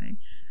 hours away.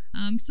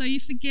 So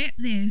you forget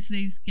there's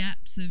these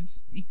gaps of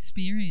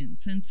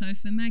experience. And so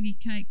for Maggie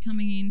Kate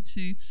coming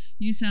into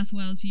New South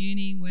Wales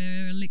Uni,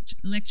 where a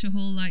lecture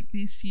hall like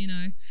this,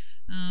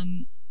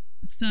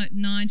 so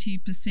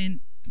 90%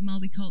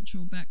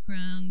 multicultural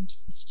background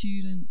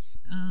students,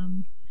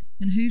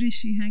 and who does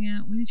she hang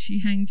out with? She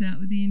hangs out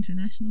with the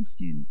international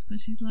students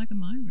because she's like a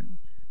migrant.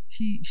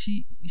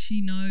 She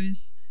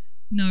knows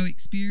no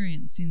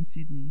experience in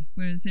Sydney,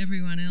 whereas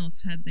everyone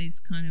else had these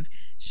kind of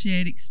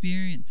shared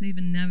experience,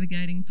 even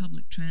navigating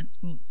public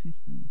transport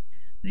systems.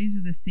 These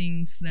are the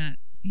things that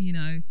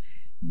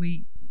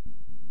we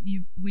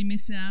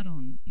miss out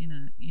on in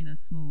a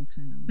small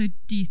town. So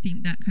do you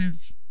think that kind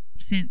of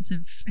sense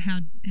of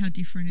how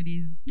different it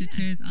is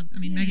deters?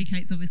 Maggie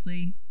Kate's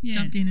obviously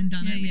jumped in and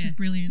done it, which is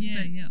brilliant. Do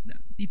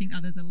you think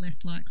others are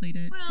less likely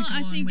to go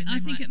on? I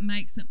think it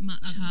makes it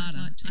much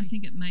harder. I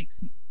think it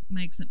makes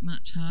it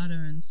much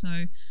harder. And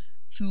so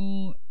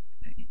for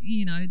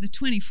the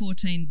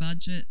 2014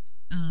 budget,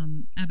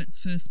 Abbott's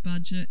first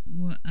budget,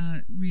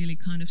 really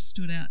kind of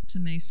stood out to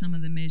me. Some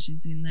of the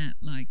measures in that,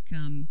 like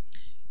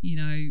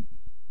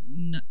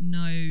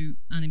no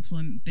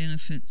unemployment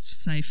benefits,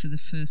 say, for the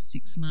first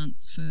 6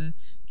 months for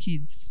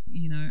kids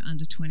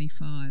under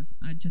 25.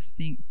 I just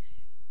think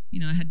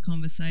I had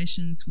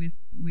conversations with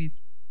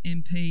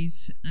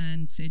MPs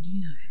and said,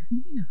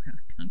 our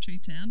country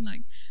town,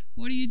 like,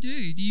 what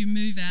do? Do you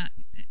move out?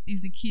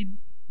 Is a kid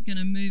going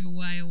to move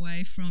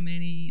away from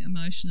any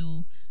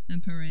emotional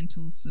and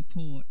parental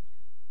support,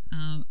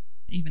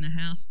 even a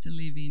house to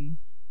live in,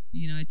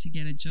 to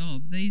get a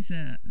job? These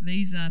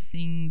are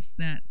things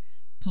that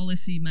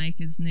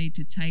policymakers need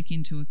to take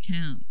into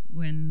account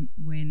when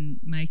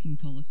making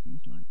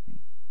policies like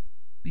this,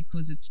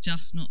 because it's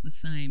just not the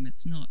same.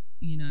 It's not,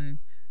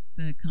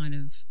 the kind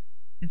of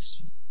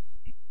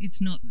it's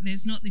not,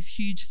 there's not this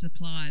huge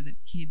supply that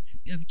kids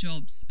of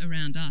jobs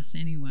around us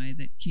anyway,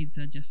 that kids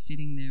are just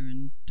sitting there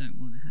and don't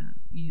want to have,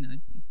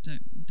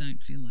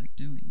 don't feel like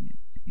doing.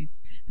 It's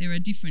there are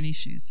different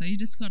issues, so you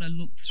just got to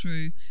look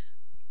through,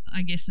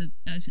 I guess,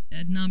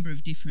 a number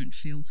of different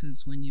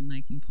filters when you're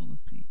making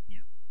policy.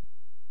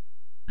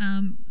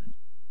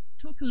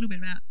 Talk a little bit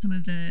about some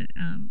of the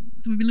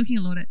so we've been looking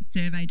a lot at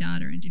survey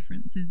data and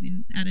differences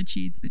in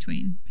attitudes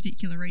between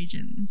particular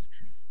regions,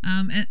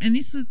 and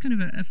this was kind of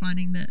a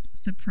finding that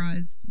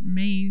surprised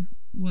me,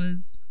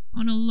 was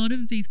on a lot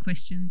of these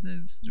questions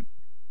of sort of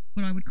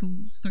what I would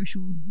call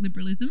social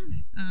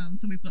liberalism.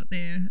 So we've got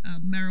there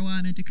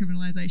marijuana,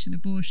 decriminalisation,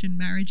 abortion,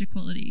 marriage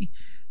equality.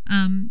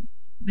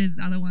 There's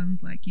other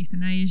ones like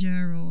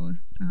euthanasia or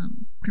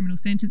criminal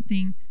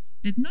sentencing.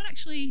 There's not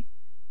actually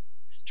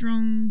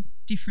strong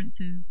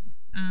differences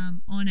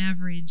on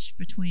average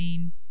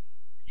between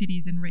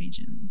cities and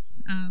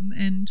regions.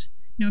 And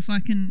if I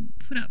can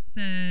put up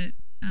the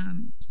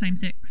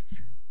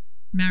same-sex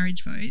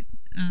marriage vote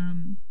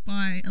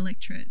by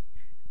electorate,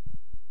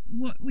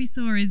 what we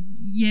saw is,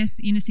 yes,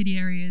 inner city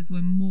areas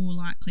were more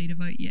likely to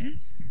vote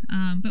yes,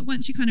 but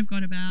once you kind of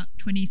got about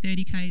 20,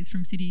 30 k's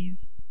from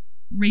cities,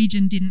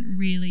 region didn't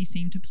really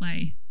seem to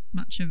play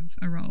much of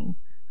a role.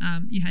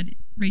 You had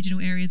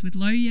regional areas with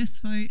low yes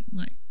vote,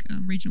 like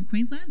regional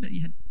Queensland, but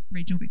you had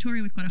regional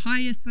Victoria with quite a high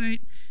yes vote.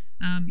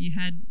 You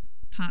had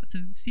parts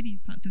of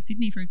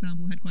Sydney, for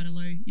example, had quite a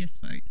low yes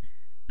vote.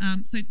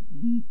 So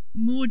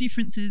more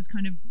differences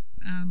kind of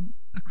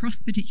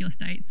across particular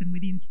states and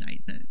within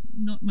states.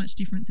 Not much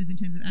differences in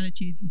terms of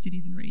attitudes in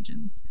cities and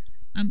regions.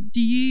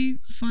 Do you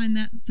find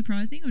that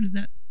surprising, or does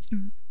that sort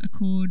of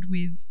accord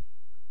with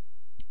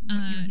what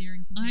you're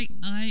hearing from people?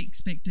 I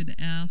expected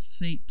our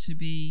seat to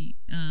be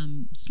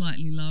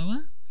slightly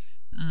lower,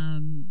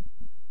 and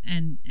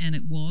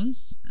it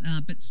was,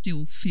 but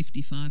still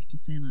 55%,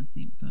 I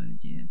think, voted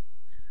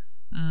yes.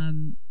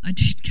 I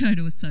did go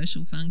to a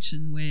social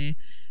function where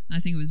I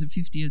think it was a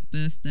 50th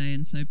birthday,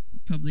 and so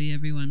probably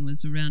everyone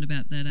was around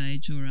about that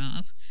age or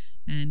up,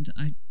 and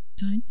I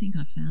don't think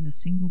I found a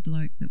single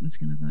bloke that was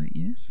going to vote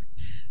yes.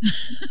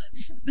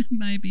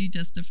 Maybe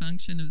just a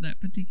function of that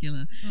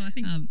particular... Well, I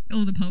think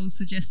all the polls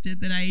suggested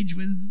that age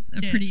was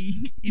a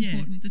pretty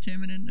important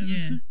determinant of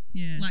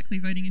likely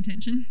voting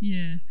intention.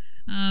 Yeah.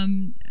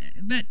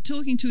 But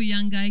talking to a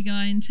young gay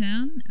guy in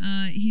town,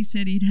 he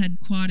said he'd had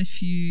quite a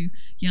few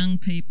young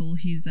people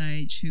his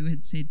age who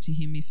had said to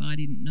him, if I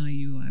didn't know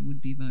you, I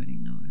would be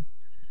voting no.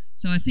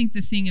 So I think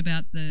the thing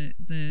about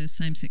the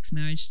same-sex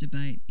marriage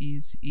debate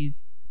is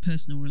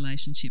personal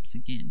relationships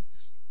again,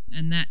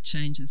 and that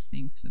changes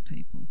things for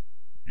people.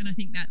 And I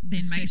think that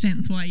then makes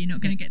sense why you're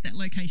not going to get that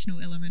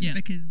locational element,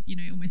 because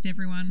almost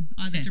everyone,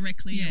 either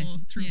directly or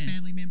through a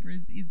family member,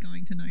 is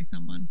going to know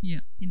someone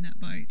in that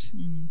boat.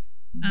 And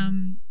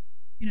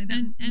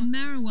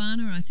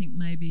marijuana, I think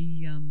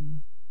maybe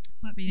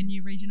might be a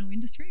new regional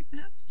industry,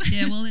 perhaps.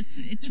 Yeah, well,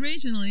 it's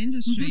regional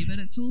industry, but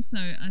it's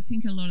also, I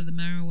think, a lot of the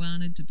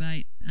marijuana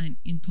debate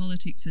in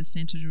politics is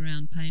centred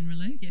around pain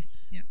relief.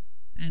 Yes, yeah.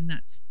 And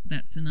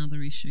that's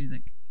another issue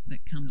that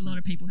comes up. A lot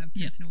of people have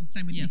personal,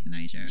 same with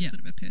euthanasia, sort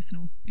of a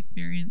personal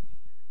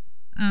experience.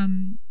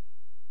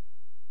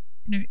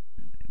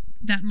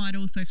 That might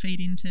also feed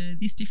into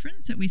this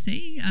difference that we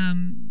see.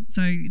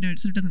 So, it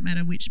sort of doesn't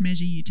matter which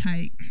measure you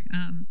take.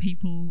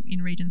 People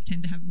in regions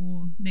tend to have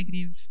more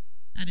negative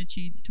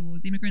attitudes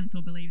towards immigrants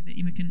or believe that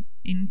immigrant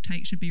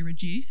intake should be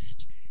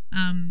reduced.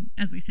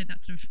 As we said,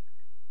 that's sort of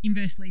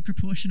inversely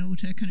proportional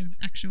to kind of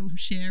actual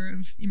share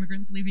of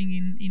immigrants living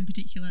in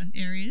particular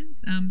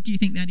areas. Do you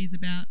think that is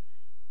about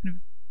kind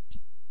of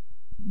just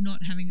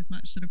not having as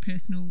much sort of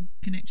personal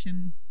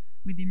connection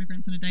with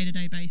immigrants on a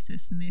day-to-day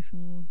basis, and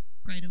therefore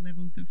greater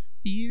levels of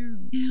fear?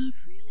 Or? Yeah,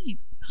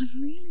 I've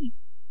really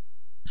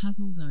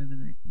puzzled over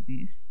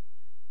this.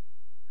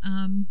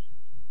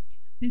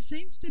 There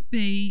seems to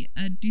be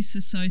a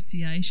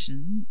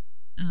disassociation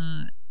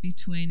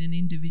between an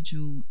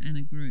individual and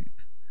a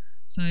group.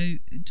 So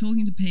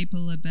talking to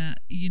people about,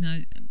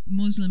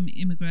 Muslim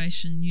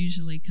immigration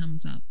usually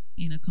comes up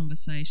in a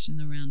conversation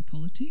around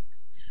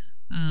politics.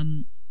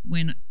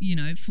 When,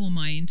 for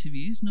my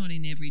interviews, not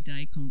in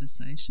everyday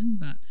conversation,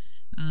 but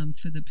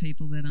for the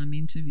people that I'm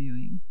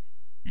interviewing.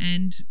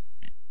 And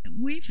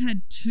we've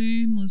had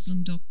 2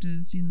 Muslim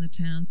doctors in the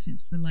town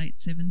since the late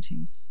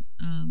 70s.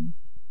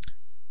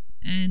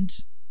 And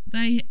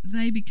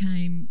they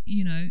became,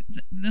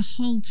 the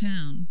whole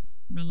town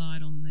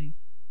relied on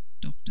these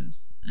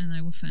doctors, and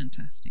they were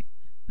fantastic.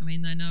 I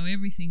mean, they know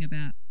everything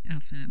about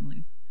our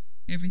families,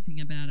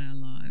 everything about our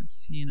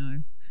lives,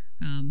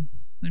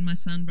 When my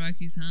son broke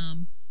his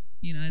arm,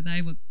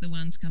 they were the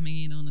ones coming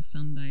in on a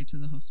Sunday to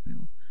the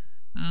hospital.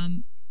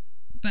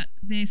 But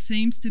there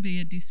seems to be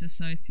a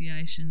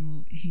disassociation.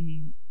 Well,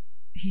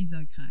 he's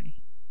okay.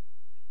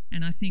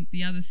 And I think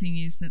the other thing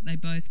is that they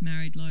both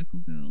married local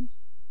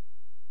girls.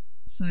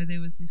 So there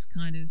was this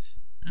kind of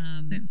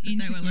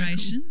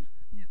integration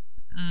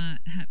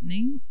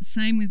happening.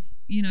 Same with,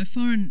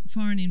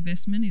 foreign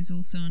investment is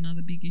also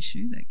another big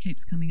issue that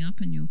keeps coming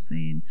up, and you'll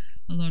see in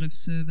a lot of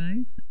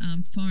surveys.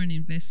 Foreign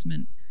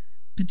investment,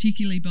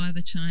 particularly by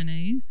the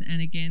Chinese,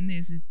 and again,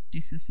 there's a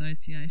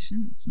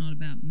disassociation. It's not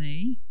about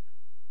me.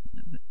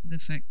 The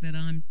fact that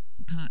I'm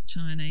part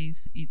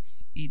Chinese,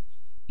 it's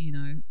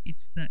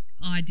the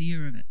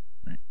idea of it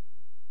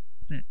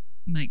that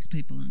makes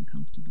people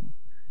uncomfortable.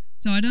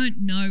 So I don't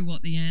know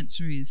what the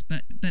answer is,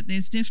 but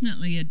there's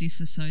definitely a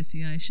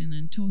disassociation,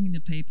 and talking to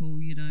people,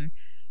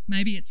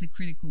 maybe it's a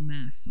critical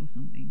mass or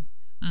something.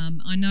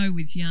 I know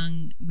with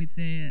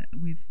the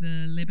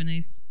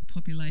Lebanese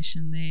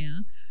population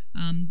there,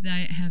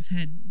 they have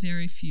had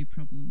very few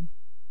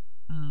problems.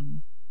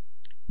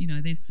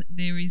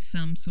 there is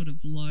some sort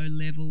of low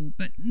level,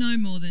 but no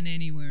more than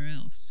anywhere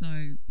else.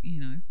 So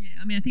Yeah,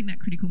 I mean, I think that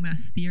critical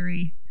mass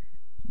theory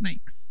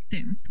makes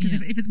sense,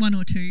 because if it's one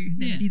or two,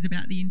 then it is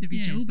about the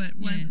individual. But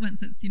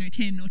once it's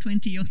 10 or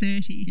 20 or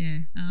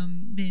 30,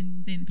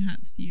 then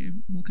perhaps you're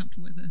more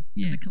comfortable as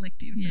a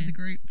collective, as a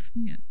group.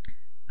 Yeah.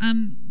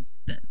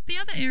 The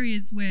other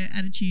areas where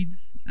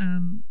attitudes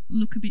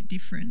look a bit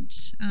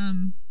different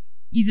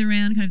is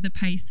around kind of the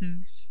pace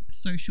of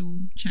social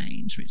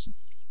change, which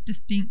is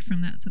distinct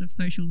from that sort of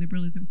social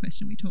liberalism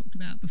question we talked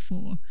about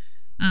before.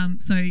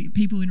 So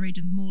people in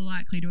regions more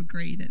likely to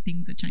agree that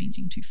things are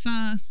changing too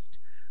fast,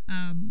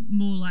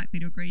 more likely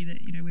to agree that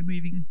we're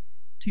moving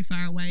too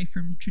far away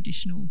from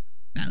traditional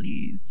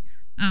values.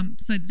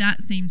 So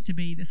that seems to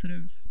be the sort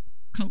of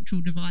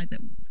cultural divide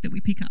that we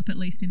pick up, at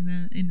least in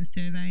the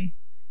survey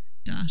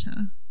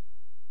data.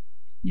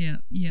 Yeah.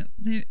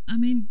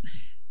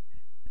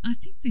 I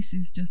think this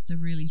is just a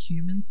really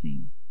human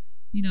thing.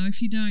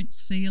 If you don't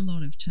see a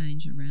lot of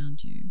change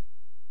around you,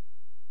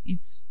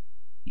 it's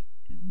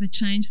the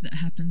change that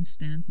happens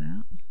stands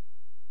out.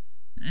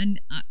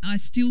 And I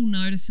still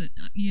notice it.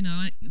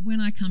 When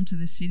I come to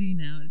the city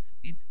now,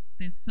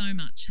 there's so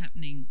much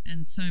happening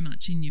and so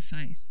much in your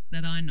face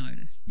that I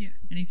notice. Yeah.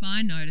 And if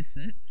I notice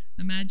it,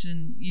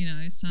 imagine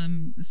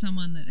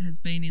someone that has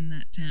been in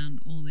that town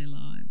all their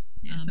lives.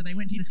 Yeah. So they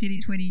went to the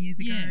city 20 years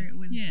ago. It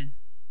was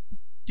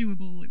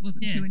doable. It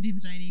wasn't too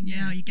intimidating.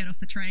 Yeah. Now you get off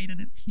the train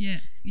and it's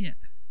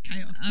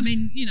chaos. I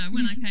mean,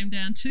 when I came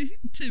down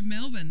to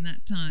Melbourne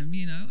that time,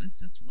 it was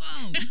just,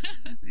 whoa,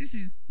 this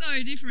is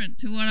so different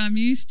to what I'm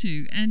used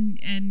to. And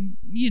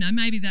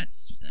maybe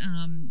that's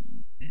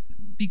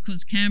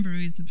because Canberra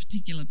is a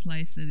particular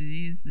place that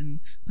it is, and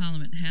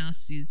Parliament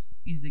House is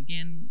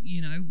again,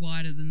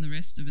 wider than the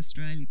rest of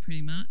Australia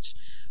pretty much.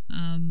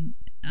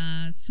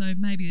 So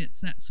maybe it's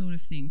that sort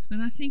of things. But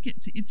I think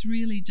it's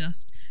really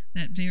just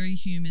that very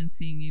human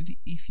thing.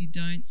 If you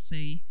don't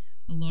see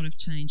a lot of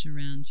change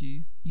around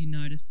you, you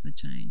notice the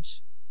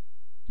change.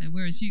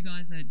 Whereas you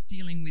guys are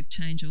dealing with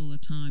change all the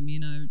time.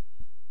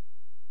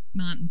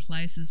 Martin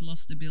Place has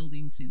lost a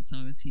building since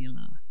I was here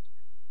last.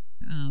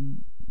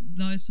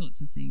 Those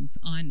sorts of things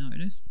I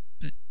notice,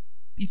 but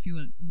if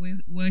you were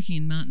working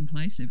in Martin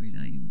Place every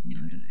day, you would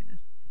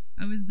notice.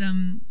 I was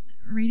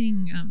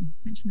reading,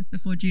 mentioned this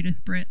before,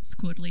 Judith Brett's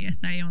quarterly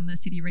essay on the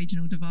city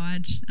regional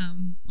divide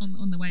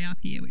on the way up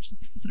here, which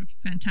is sort of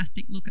a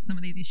fantastic look at some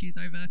of these issues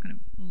over kind of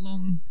a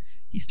long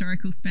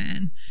historical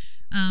span.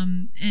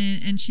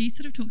 And she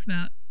sort of talks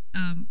about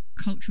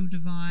cultural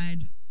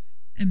divide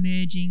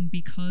emerging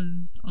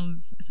because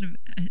of sort of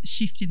a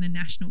shift in the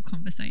national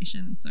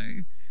conversation.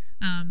 So,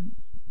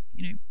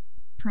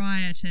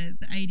 prior to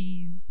the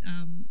 80s,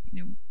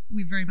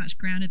 we very much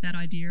grounded that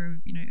idea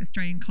of,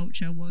 Australian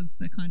culture was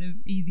the kind of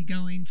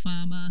easygoing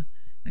farmer,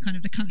 the kind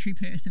of the country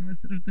person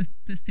was sort of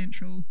the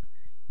central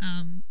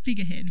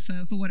figurehead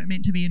for what it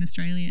meant to be an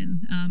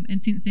Australian.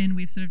 And since then,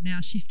 we've sort of now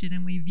shifted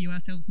and we view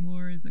ourselves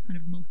more as a kind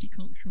of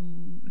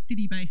multicultural,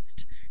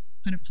 city-based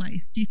kind of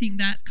place. Do you think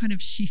that kind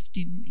of shift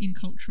in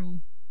cultural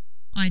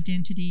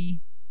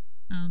identity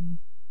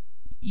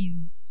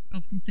is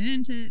of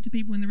concern to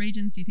people in the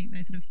regions? Do you think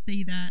they sort of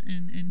see that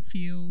and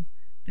feel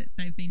that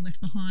they've been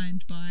left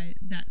behind by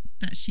that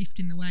shift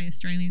in the way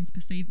Australians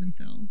perceive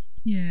themselves?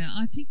 Yeah,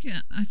 I think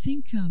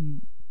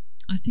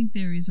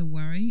there is a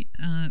worry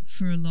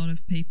for a lot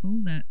of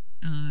people that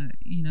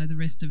the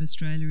rest of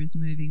Australia is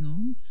moving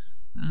on,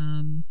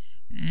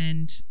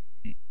 and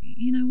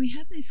we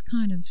have this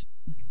kind of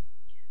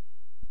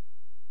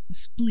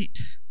split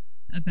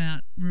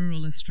about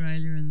rural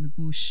Australia and the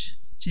bush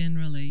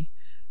generally,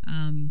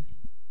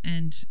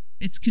 and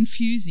it's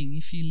confusing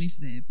if you live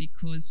there,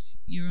 because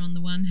you're on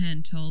the one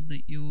hand told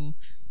that you're,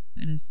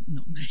 and it's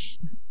not me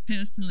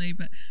personally,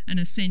 but an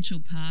essential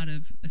part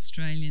of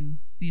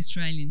the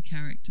Australian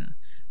character.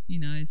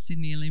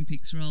 Sydney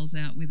Olympics rolls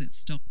out with its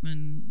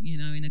stockmen,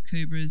 in a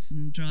Kubras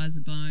and dries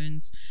of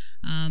bones.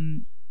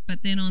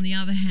 But then on the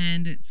other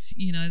hand, it's,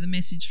 the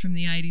message from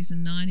the 80s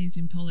and 90s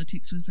in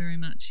politics was very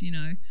much,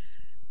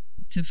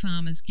 to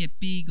farmers, get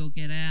big or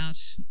get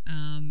out.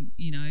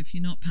 If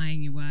you're not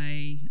paying your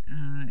way,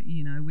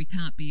 we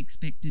can't be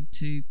expected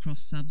to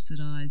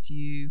cross-subsidise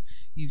you.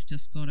 You've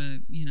just got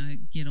to,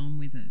 get on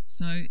with it.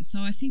 So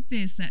I think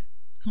there's that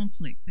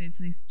conflict. There's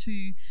these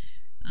two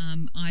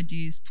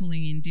ideas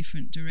pulling in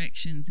different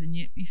directions, and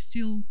yet you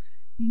still,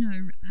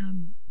 I've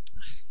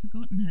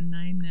forgotten her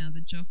name now,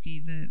 the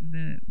jockey,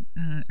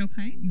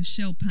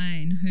 Michelle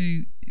Payne,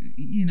 who,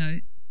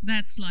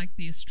 that's like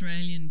the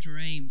Australian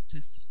dream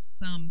to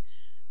some,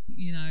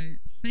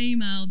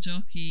 female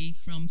jockey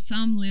from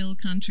some little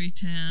country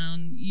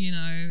town,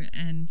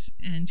 and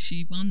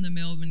she won the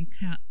Melbourne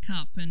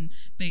Cup and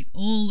beat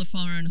all the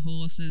foreign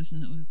horses,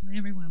 and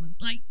everyone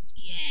was like,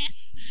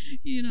 yes,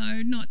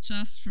 not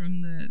just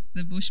from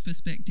the bush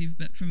perspective,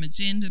 but from a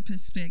gender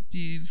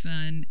perspective,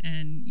 and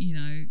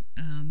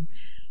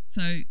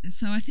so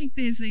I think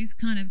there's these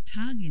kind of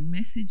tug in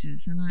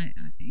messages, and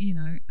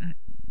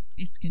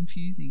it's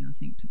confusing, I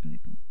think, to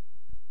people.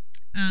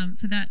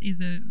 So that is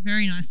a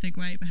very nice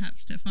segue,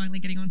 perhaps, to finally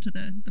getting onto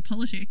the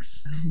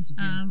politics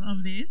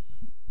of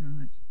this.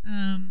 Right.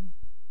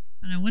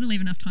 And I want to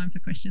leave enough time for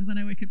questions. I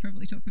know we could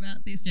probably talk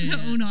about this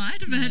all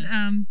night, but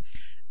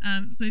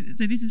so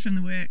this is from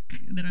the work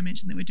that I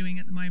mentioned that we're doing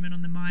at the moment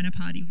on the minor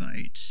party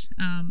vote.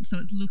 So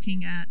it's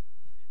looking at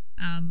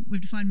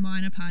we've defined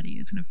minor party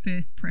as kind of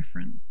first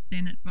preference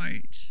Senate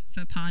vote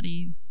for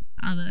parties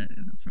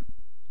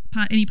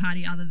any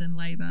party other than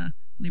Labor,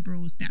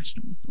 Liberals,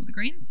 Nationals, or the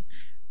Greens.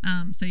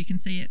 So you can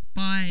see it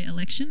by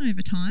election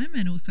over time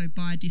and also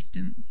by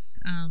distance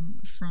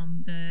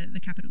from the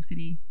capital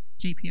city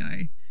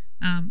GPO.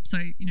 So,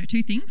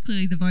 two things.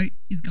 Clearly the vote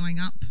is going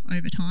up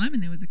over time,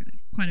 and there was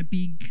quite a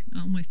big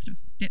almost sort of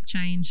step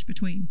change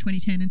between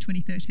 2010 and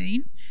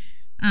 2013.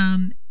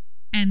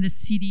 And the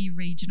city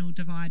regional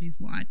divide is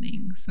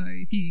widening. So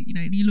if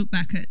you look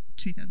back at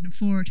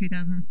 2004 or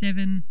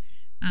 2007,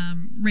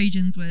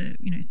 regions were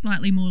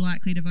slightly more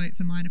likely to vote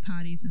for minor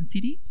parties than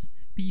cities,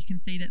 but you can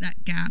see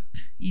that gap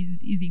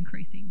is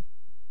increasing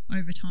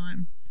over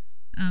time.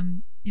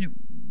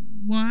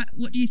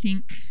 What do you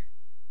think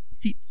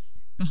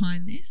sits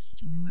behind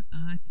this?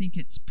 I think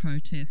it's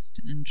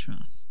protest and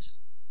trust.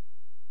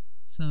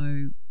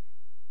 So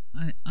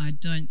I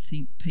don't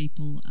think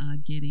people are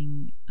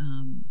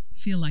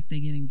feel like they're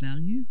getting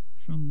value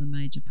from the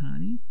major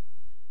parties,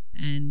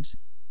 and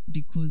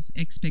because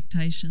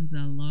expectations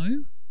are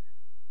low,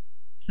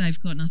 they've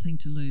got nothing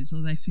to lose,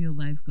 or they feel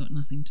they've got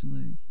nothing to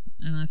lose.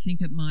 And I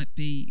think it might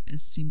be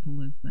as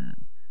simple as that.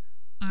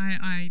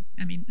 I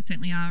mean,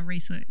 certainly our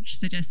research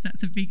suggests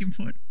that's a big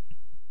important.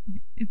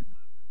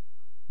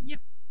 Yep.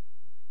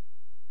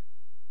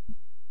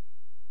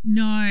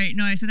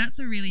 No. So that's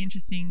a really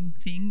interesting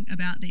thing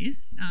about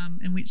this,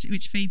 and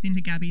which feeds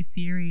into Gabby's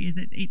theory, is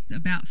that it's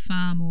about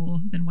far more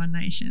than one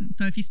nation.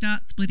 So if you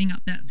start splitting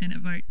up that Senate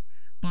vote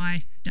by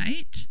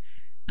state,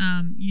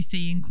 you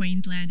see in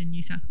Queensland and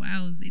New South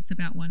Wales it's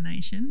about one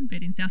nation,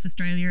 but in South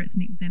Australia it's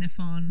Nick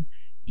Xenophon,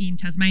 in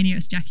Tasmania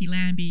it's Jackie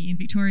Lambie, in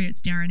Victoria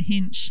it's Darren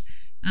Hinch,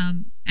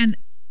 and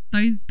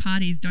those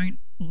parties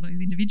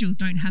those individuals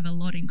don't have a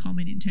lot in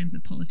common in terms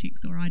of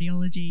politics or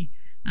ideology.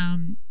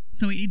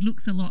 So it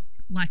looks a lot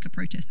like a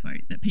protest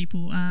vote, that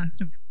people are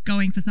sort of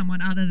going for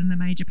someone other than the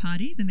major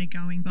parties, and they're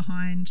going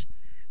behind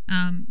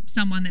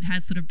someone that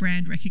has sort of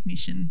brand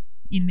recognition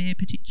in their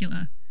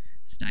particular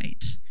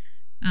state.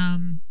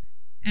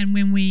 And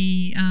when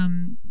we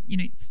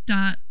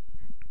start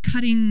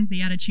cutting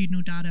the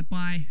attitudinal data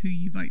by who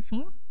you vote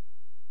for,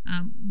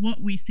 what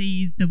we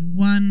see is the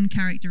one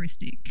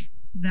characteristic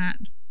that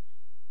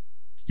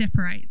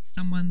separates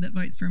someone that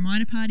votes for a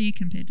minor party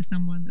compared to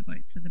someone that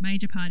votes for the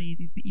major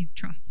parties is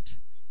trust.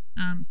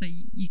 So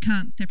you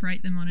can't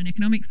separate them on an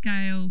economic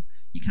scale,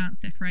 you can't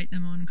separate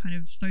them on kind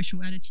of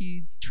social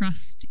attitudes.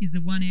 Trust is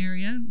the one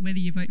area, whether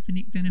you vote for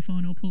Nick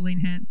Xenophon or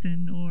Pauline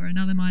Hanson or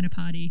another minor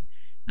party,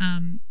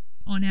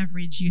 on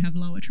average you have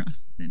lower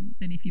trust than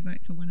if you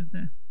vote for one of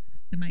the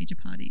major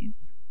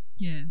parties.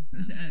 Yeah,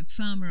 a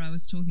farmer I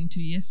was talking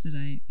to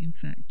yesterday, in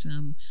fact,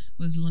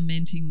 was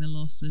lamenting the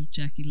loss of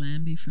Jackie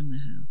Lambie from the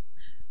House.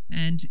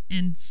 And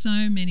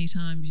so many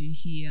times you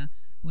hear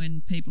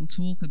when people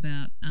talk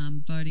about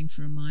voting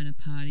for a minor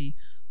party,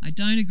 I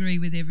don't agree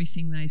with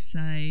everything they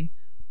say,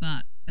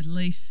 but at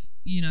least,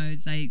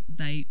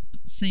 they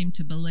seem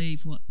to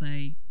believe what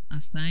they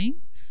are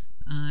saying,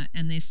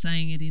 and they're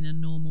saying it in a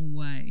normal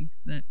way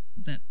that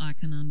I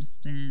can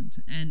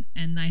understand.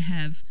 And they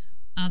have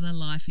other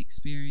life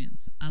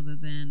experience other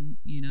than,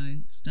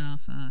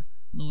 staffer,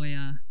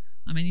 lawyer.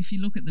 I mean, if you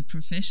look at the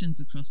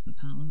professions across the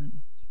parliament,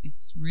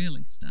 it's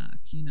really stark,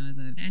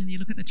 and you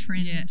look at the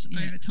trend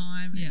over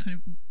time, kind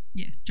of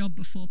job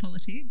before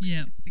politics.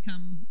 Yeah, it's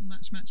become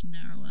much, much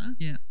narrower.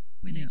 Yeah,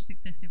 with each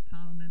successive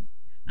parliament.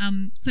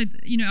 So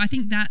I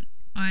think that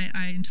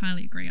I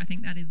entirely agree. I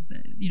think that is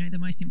the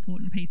most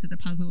important piece of the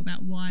puzzle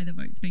about why the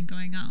vote's been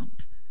going up.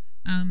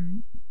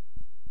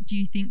 Do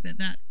you think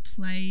that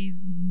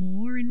plays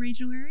more in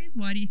regional areas?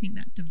 Why do you think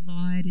that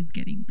divide is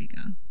getting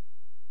bigger?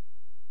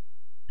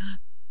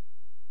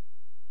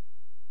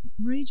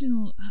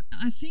 Regional,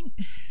 I think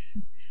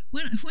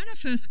when I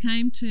first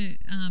came to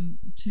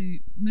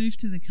move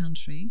to the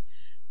country,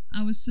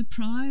 I was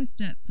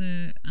surprised at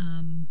the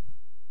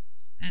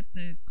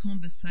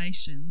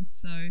conversations.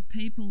 So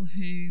people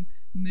who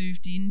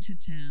moved into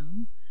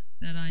town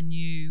that I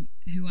knew,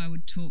 who I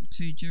would talk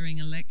to during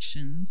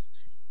elections,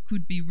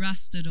 could be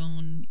rusted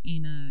on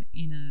in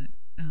a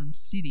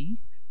city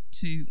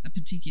to a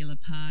particular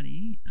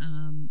party,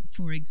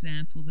 for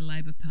example, the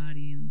Labor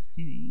Party in the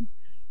city,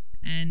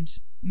 and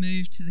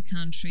move to the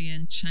country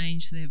and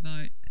change their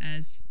vote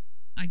as,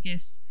 I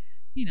guess,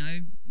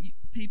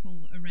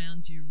 people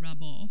around you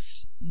rub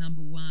off,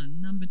 number one.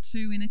 Number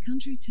two, in a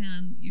country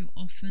town, you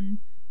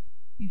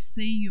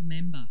see your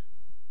member.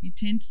 You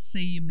tend to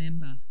see your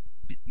member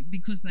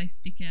because they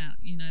stick out.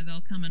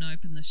 They'll come and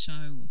open the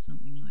show or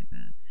something like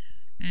that.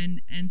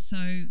 And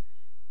so,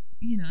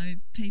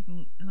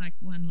 people like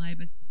one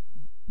Labor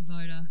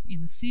voter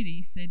in the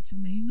city said to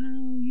me,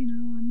 well,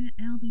 I met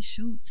Albie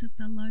Schultz at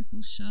the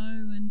local show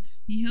and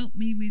he helped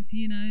me with,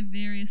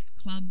 various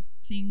club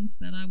things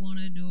that I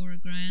wanted or a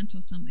grant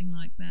or something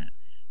like that.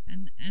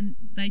 And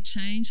they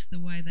changed the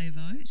way they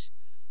vote.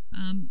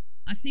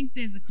 I think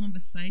there's a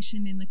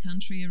conversation in the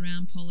country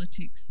around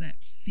politics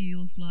that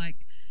feels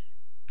like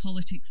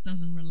politics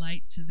doesn't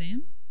relate to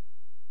them.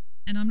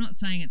 And I'm not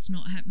saying it's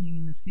not happening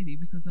in the city,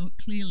 because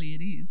clearly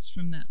it is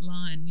from that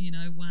line,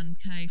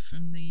 1K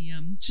from the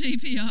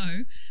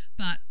GPO.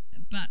 But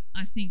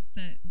I think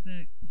that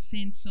the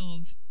sense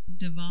of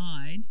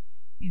divide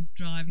is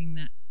driving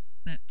that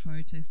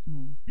protest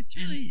more. It's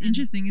really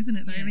interesting, isn't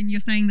it, though? Yeah. I mean, you're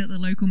saying that the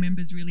local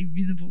member's really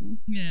visible.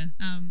 Yeah.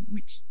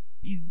 Which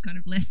is kind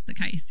of less the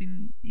case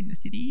in the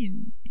city,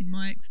 in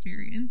my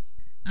experience.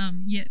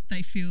 Yet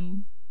they feel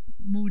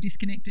more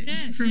disconnected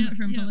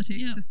from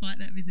politics despite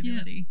that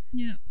visibility.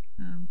 Yeah.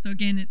 So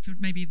again, it's sort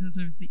of maybe the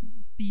sort of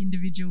the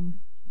individual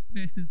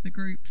versus the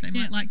group. They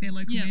might like their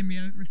local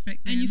member,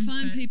 respect them. And you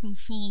find people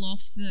fall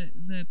off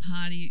the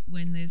party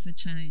when there's a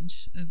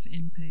change of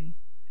MP.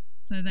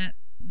 So that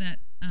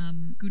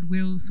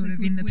goodwill sort of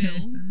in the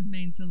person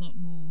means a lot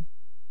more.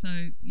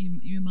 So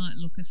you might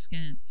look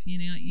askance.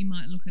 You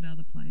might look at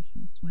other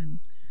places when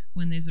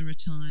there's a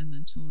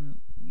retirement or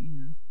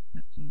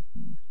that sort of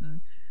thing. So,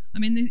 I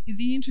mean,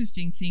 the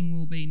interesting thing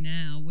will be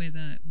now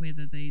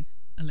whether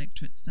these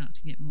electorates start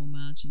to get more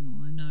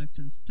marginal. I know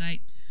for the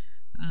state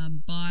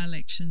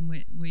by-election,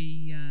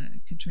 we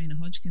Katrina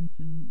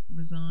Hodgkinson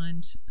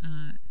resigned,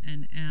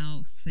 and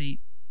our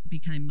seat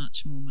became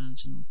much more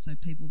marginal. So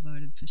people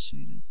voted for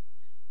Shooters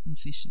and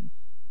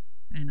Fishers,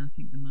 and I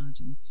think the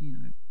margin's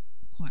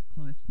quite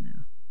close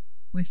now.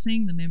 We're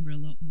seeing the member a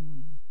lot more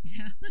now.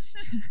 Yeah,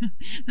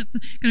 that's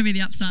going to be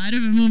the upside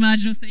of a more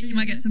marginal seat. You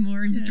might get some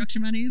more infrastructure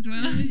money as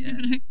well.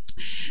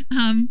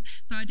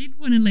 So I did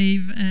want to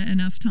leave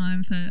enough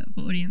time for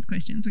audience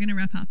questions. We're going to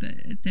wrap up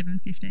at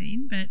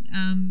 7:15, but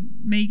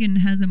Megan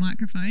has a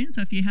microphone,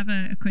 so if you have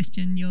a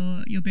question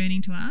you're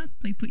burning to ask,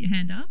 please put your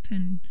hand up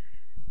and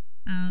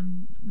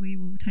we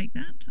will take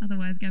that.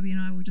 Otherwise, Gabby and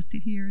I will just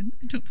sit here and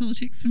talk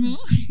politics some more.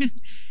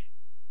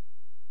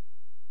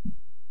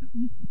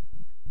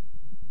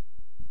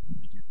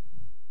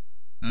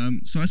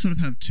 So I sort of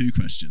have two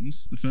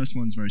questions. The first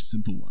one's a very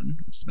simple one,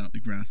 which is about the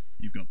graph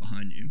you've got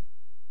behind you.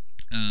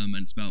 And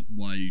it's about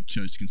why you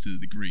chose to consider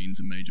the Greens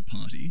a major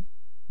party,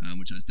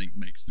 which I think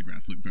makes the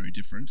graph look very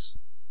different,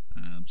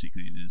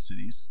 particularly in inner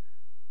cities.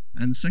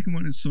 And the second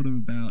one is sort of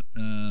about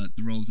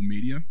the role of the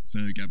media.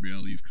 So,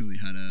 Gabrielle, you've clearly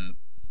had a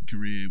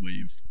career where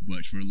you've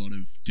worked for a lot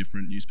of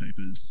different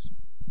newspapers,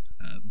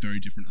 very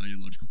different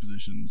ideological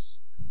positions.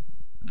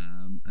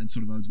 And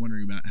sort of I was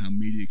wondering about how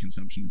media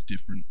consumption is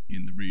different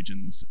in the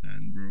regions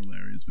and rural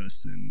areas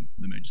versus in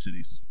the major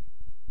cities.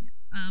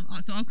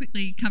 So I'll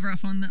quickly cover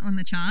off on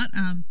the chart,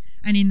 and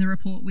in the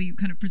report we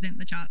kind of present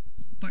the chart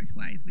both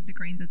ways, with the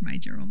Greens as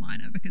major or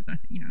minor, because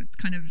it's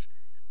kind of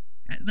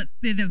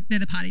they're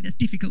the party that's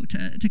difficult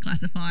to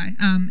classify.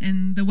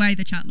 And the way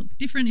the chart looks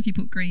different if you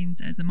put Greens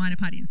as a minor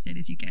party instead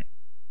is you get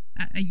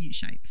a U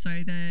shape.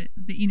 So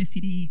the inner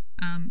city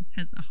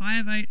has a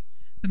higher vote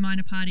for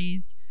minor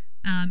parties.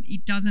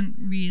 It doesn't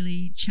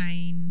really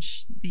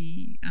change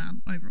the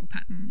overall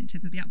pattern in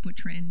terms of the upward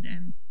trend,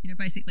 and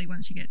basically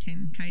once you get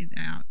 10Ks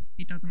out,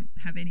 it doesn't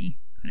have any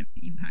kind of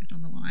impact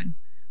on the line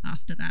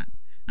after that.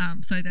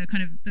 So the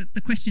kind of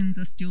the questions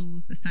are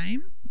still the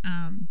same,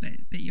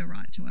 but you're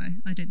right to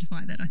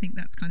identify that. I think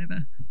that's kind of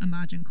a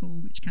margin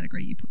call which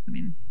category you put them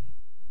in.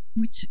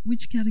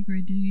 Which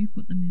category do you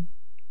put them in?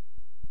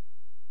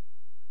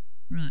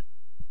 Right.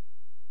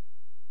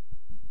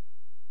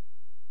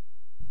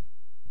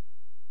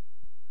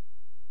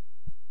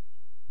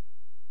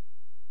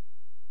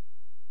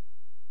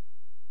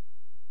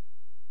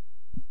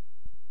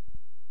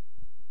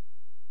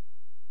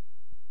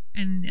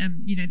 And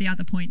the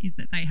other point is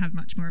that they have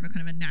much more of a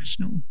kind of a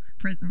national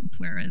presence,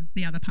 whereas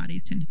the other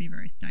parties tend to be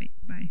very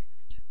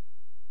state-based.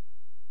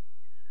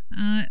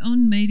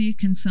 On media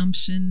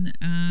consumption,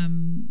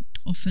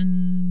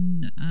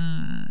 often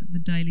the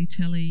Daily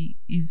Telly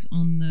is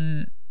on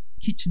the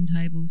kitchen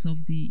tables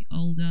of the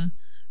older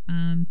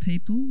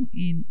people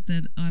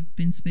that I've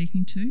been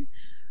speaking to.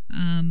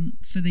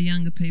 For the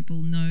younger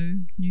people, no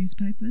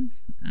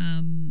newspapers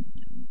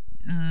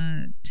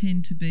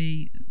tend to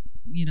be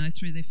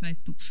through their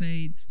Facebook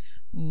feeds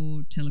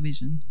or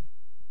television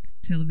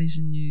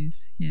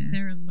news. Yeah,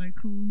 They're a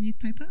local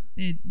newspaper?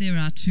 There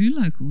are two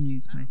local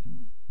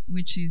newspapers,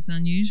 which is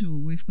unusual.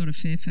 We've got a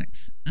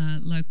Fairfax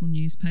local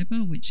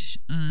newspaper, which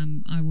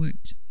I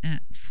worked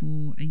at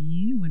for a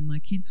year when my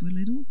kids were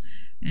little,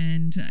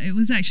 and it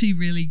was actually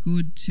really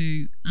good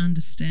to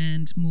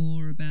understand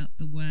more about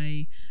the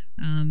way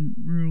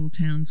rural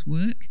towns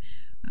work.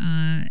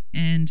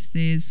 And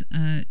there's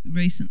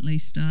recently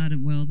started,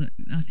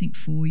 I think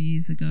 4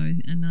 years ago,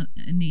 an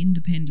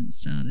independent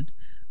started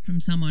from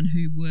someone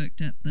who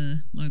worked at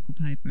the local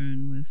paper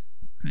and was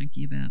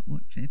cranky about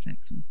what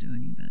Fairfax was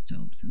doing about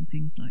jobs and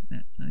things like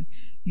that. So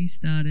he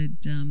started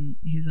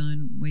his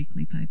own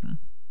weekly paper.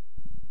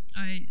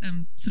 I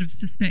sort of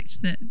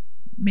suspect that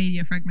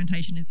media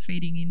fragmentation is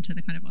feeding into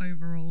the kind of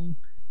overall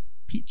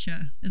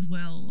picture as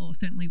well, or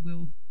certainly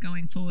will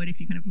going forward. If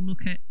you kind of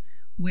look at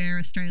where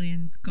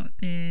Australians got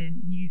their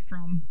news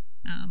from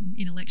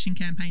in election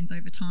campaigns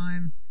over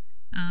time,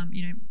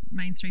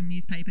 mainstream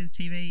newspapers,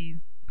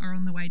 TVs are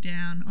on the way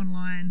down,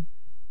 online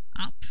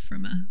up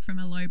from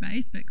a low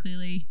base, but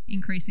clearly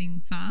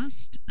increasing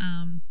fast.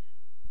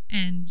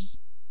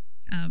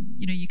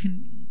 You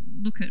can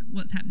look at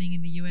what's happening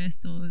in the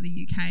US or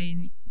the UK,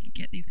 and you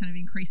get these kind of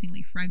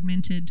increasingly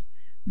fragmented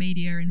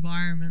media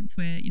environments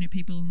where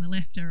people on the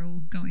left are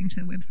all going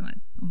to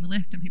websites on the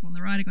left, and people on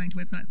the right are going to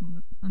websites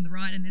on the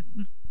right, and it's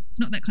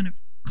not that kind of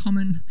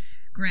common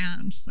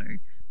ground. So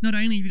not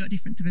only have you got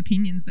difference of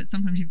opinions, but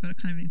sometimes you've got a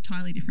kind of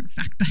entirely different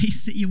fact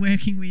base that you're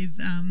working with,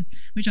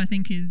 which I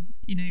think is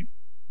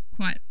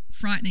quite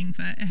frightening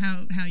for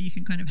how you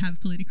can kind of have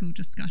political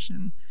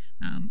discussion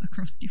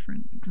across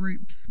different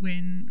groups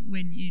when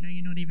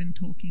you're not even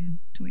talking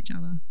to each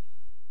other.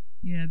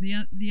 Yeah,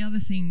 the other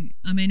thing,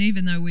 I mean,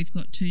 even though we've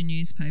got 2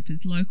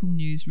 newspapers, local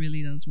news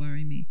really does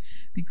worry me,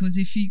 because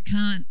if you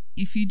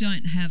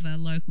don't have a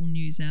local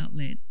news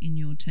outlet in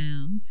your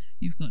town,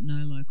 you've got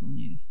no local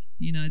news.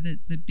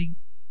 The big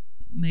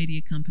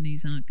media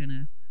companies aren't going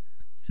to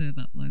serve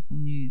up local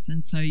news,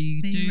 and so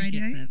you do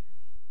radio? Get that.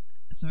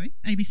 Sorry?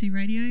 ABC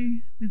Radio?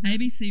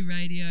 ABC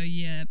Radio,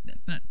 yeah,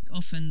 but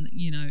often,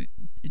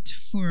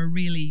 for a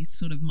really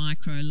sort of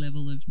micro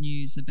level of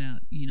news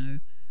about,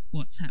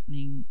 what's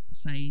happening,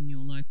 say, in your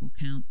local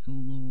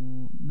council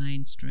or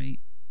Main Street,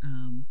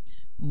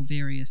 or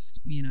various,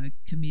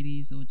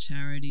 committees or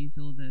charities,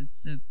 or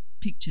the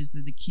pictures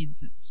of the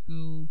kids at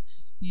school,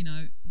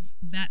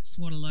 that's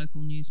what a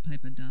local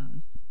newspaper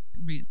does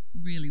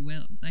really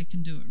well. They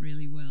can do it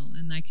really well,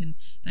 and they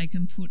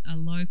can put a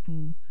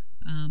local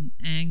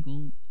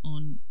angle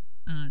on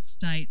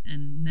state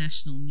and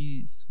national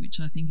news, which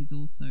I think is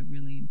also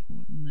really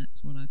important.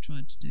 That's what I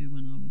tried to do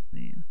when I was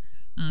there.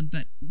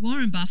 But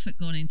Warren Buffett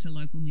got into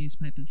local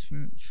newspapers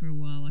for a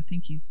while. I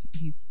think he's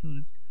sort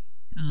of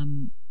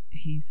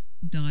he's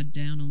died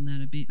down on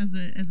that a bit. As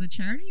a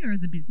charity or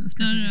as a business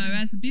proposition? No,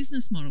 as a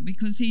business model,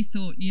 because he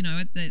thought,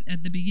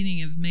 at the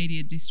beginning of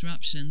media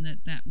disruption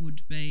that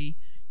would be,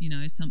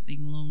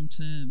 something long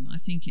term. I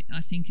think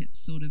it's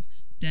sort of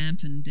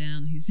dampened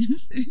down his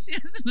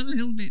enthusiasm a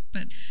little bit,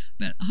 but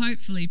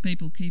hopefully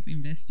people keep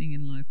investing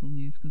in local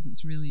news because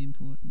it's really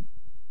important.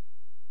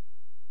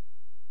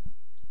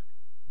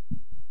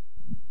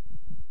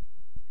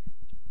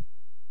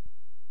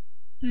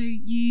 So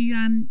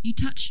you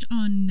touched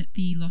on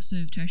the loss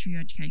of tertiary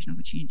education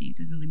opportunities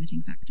as a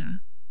limiting factor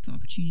for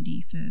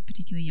opportunity for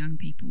particularly young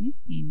people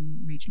in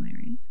regional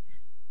areas.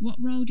 What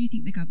role do you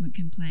think the government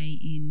can play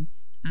in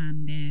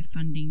their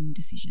funding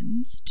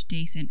decisions to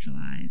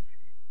decentralise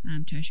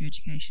tertiary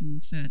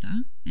education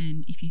further,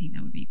 and if you think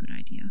that would be a good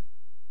idea?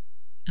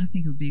 I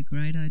think it would be a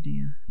great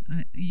idea.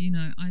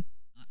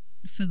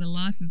 For the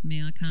life of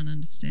me, I can't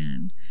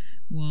understand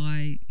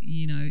why,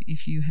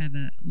 if you have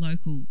a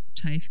local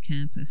TAFE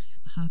campus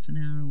half an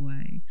hour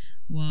away,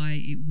 why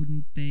it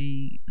wouldn't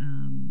be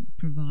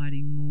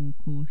providing more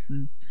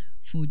courses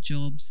for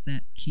jobs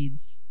that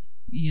kids,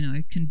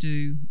 can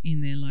do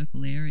in their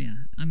local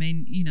area. I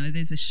mean,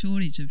 there's a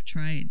shortage of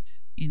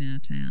trades in our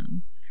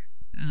town.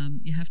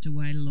 You have to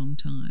wait a long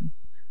time.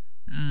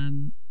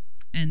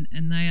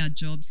 And they are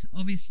jobs.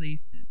 Obviously,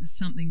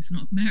 something's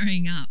not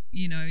marrying up.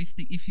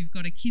 If you've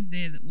got a kid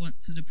there that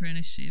wants an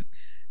apprenticeship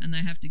and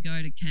they have to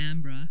go to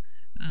Canberra,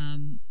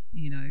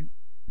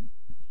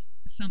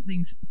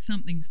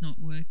 something's not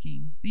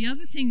working. The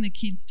other thing the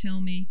kids tell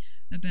me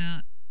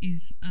about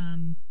is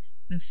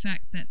the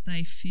fact that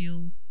they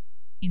feel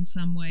in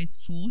some ways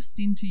forced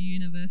into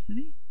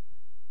university.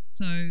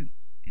 So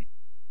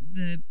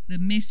the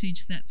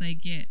message that they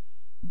get,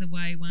 the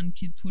way one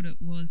kid put it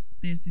was,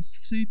 there's this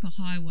super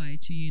highway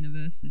to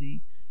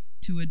university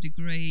to a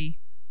degree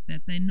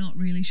that they're not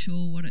really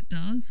sure what it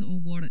does or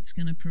what it's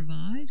going to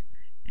provide.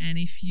 And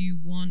if you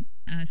want,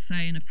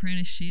 say, an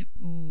apprenticeship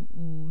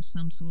or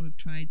some sort of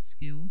trade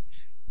skill,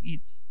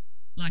 it's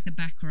like a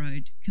back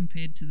road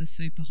compared to the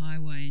super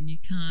highway, and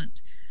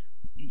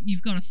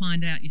you've got to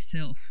find out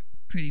yourself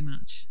pretty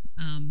much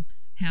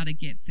how to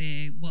get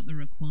there, what the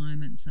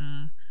requirements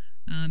are.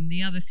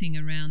 The other thing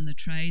around the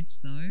trades,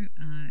 though,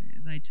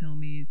 they tell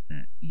me is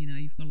that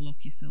you've got to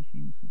lock yourself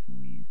in for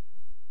 4 years,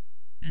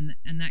 and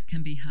that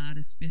can be hard,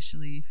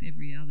 especially if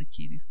every other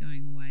kid is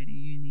going away to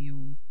uni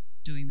or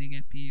doing their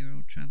gap year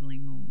or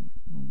travelling or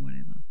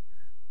whatever.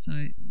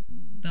 So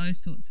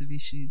those sorts of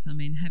issues. I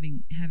mean,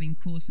 having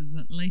courses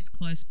at least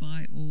close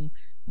by or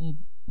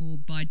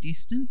by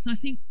distance. I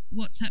think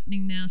what's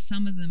happening now,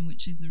 some of them,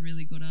 which is a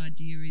really good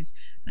idea, is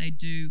they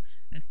do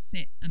a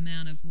set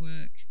amount of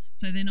work.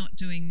 So they're not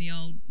doing the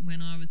old,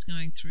 when I was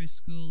going through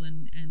school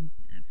and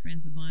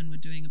friends of mine were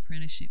doing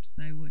apprenticeships,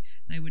 they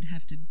would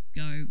have to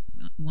go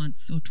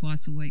once or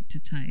twice a week to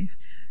TAFE.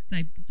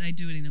 They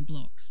do it in a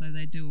block, so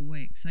they do a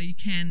week. So you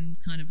can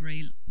kind of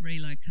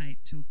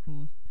relocate to a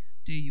course,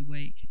 do your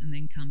week, and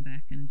then come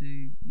back and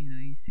do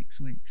your 6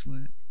 weeks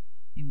work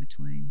in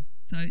between.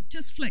 So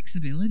just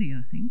flexibility,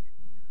 I think.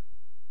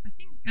 I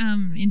think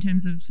in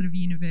terms of sort of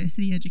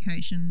university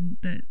education,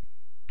 that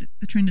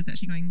the trend is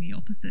actually going the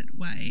opposite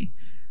way,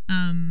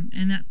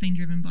 and that's been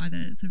driven by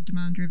the sort of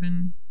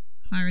demand-driven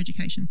higher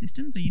education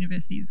system. So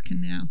universities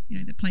can now,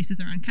 the places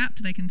are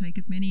uncapped; they can take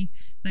as many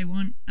as they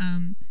want.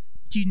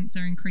 Students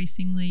are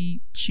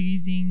increasingly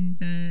choosing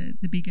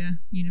the bigger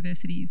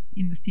universities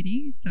in the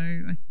city.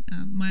 So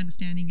my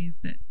understanding is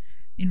that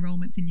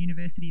enrolments in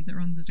universities are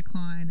on the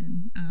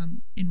decline,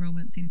 and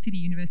enrolments in city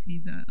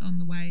universities are on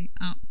the way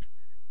up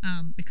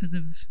because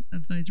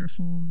of those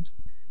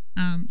reforms.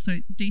 So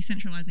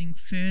decentralising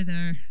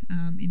further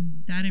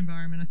in that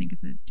environment, I think,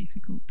 is a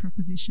difficult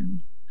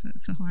proposition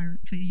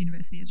for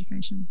university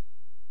education.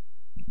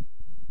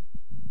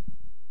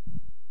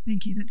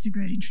 Thank you. That's a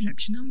great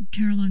introduction. I'm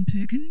Caroline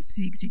Perkins,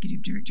 the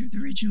Executive Director of the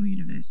Regional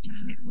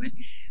Universities Network.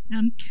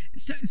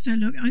 So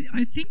look,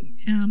 I think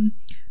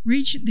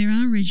there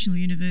are regional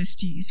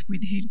universities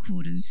with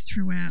headquarters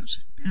throughout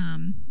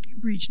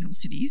regional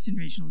cities in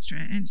regional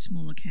Australia and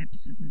smaller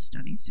campuses and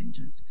study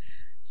centres.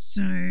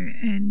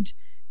 And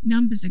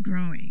numbers are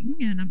growing.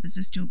 Numbers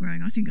are still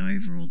growing. I think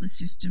overall the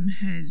system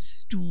has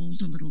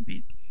stalled a little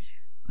bit.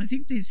 I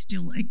think there's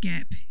still a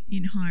gap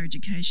in higher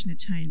education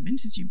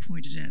attainment, as you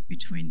pointed out,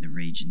 between the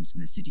regions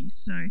and the cities.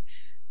 So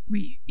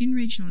in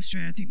regional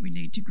Australia, I think we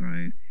need to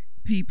grow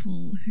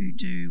people who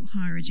do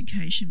higher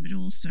education, but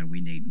also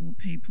we need more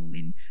people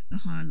in the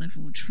higher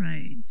level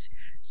trades.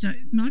 So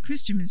my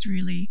question is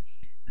really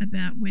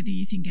about whether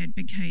you think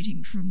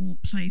advocating for a more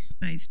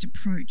place-based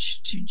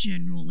approach to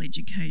general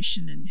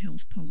education and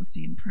health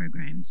policy and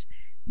programs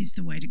is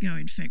the way to go.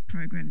 In fact,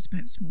 programs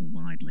perhaps more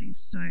widely.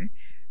 So,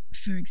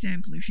 for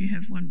example, if you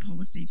have one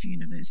policy for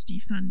university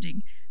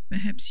funding,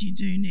 perhaps you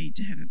do need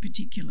to have a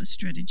particular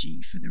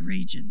strategy for the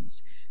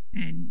regions.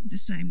 And the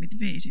same with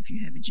VET, if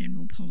you have a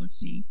general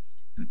policy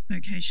for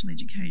vocational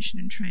education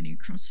and training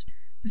across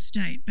the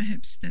state,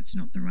 perhaps that's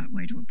not the right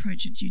way to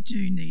approach it. You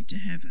do need to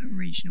have a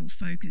regional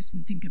focus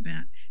and think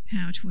about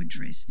how to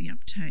address the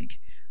uptake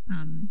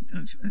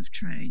of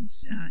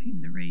trades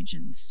in the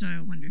regions. So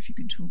I wonder if you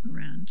could talk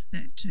around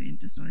that to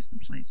emphasise the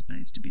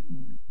place-based a bit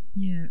more.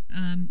 Yeah,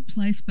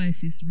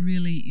 place-based is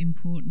really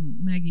important.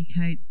 Maggie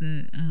Kate,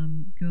 the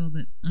girl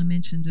that I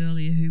mentioned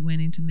earlier who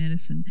went into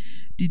medicine,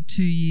 did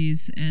 2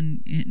 years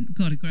and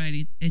got a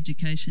great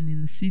education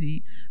in the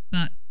city,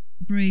 but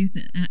breathed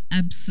an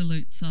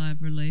absolute sigh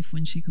of relief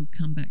when she could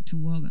come back to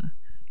Wagga,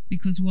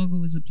 because Wagga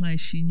was a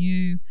place she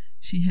knew.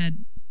 She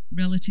had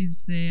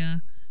relatives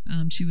there.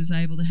 She was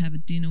able to have a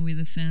dinner with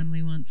her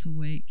family once a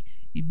week.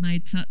 It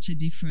made such a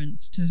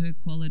difference to her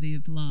quality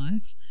of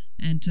life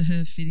and to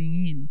her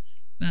fitting in.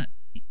 But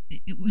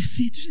it was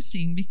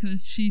interesting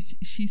because she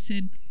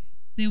said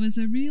there was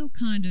a real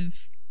kind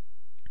of,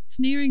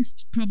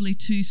 sneering's probably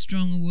too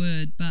strong a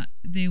word, but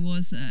there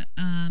was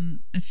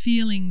a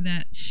feeling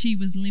that she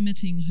was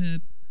limiting her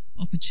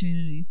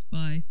opportunities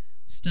by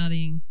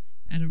studying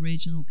at a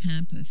regional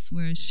campus,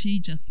 whereas she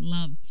just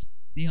loved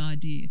the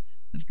idea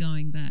of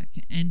going back.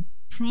 And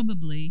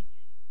probably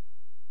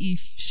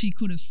if she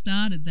could have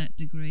started that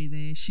degree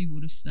there, she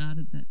would have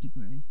started that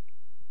degree.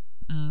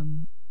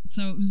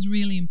 So it was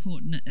really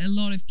important. A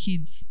lot of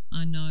kids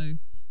I know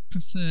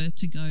prefer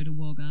to go to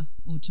Wagga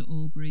or to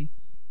Albury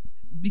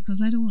because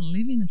they don't want to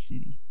live in a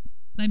city.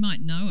 They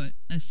might know it,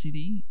 a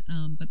city,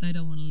 but they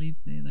don't want to live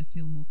there. They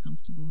feel more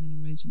comfortable in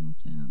a regional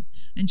town.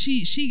 And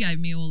she gave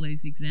me all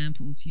these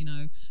examples,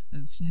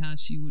 of how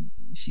she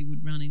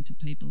would run into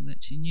people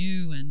that she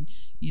knew, and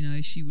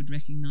she would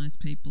recognise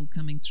people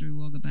coming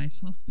through Wagga Base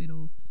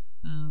Hospital.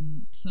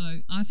 So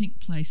I think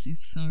place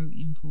is so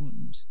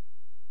important.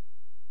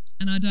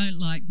 And I don't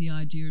like the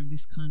idea of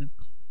this kind of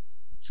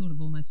sort of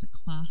almost a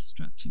class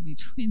structure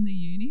between the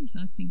unis.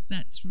 I think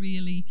that's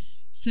really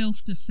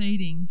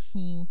self-defeating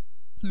for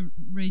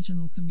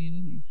regional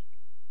communities.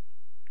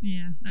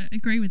 Yeah, I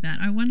agree with that.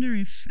 I wonder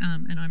if,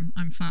 and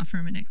I'm far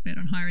from an expert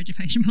on higher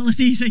education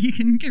policy, so you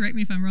can correct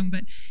me if I'm wrong,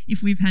 but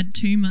if we've had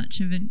too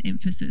much of an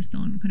emphasis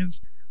on kind of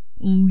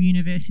all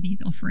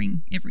universities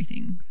offering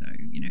everything. So,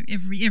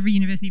 every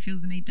university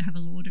feels the need to have a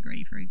law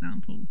degree, for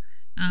example.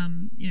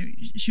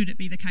 Should it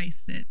be the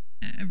case that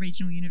a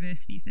regional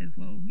university says,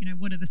 well,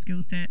 what are the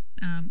skill set,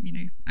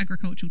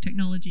 agricultural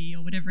technology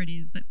or whatever it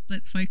is,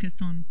 let's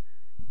focus on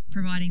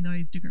providing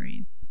those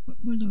degrees?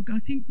 Well, look, I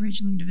think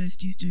regional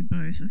universities do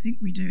both. I think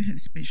we do have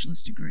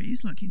specialist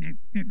degrees, like in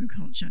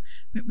agriculture,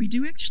 but we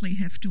do actually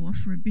have to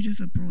offer a bit of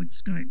a broad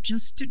scope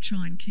just to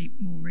try and keep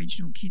more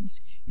regional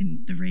kids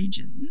in the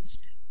regions.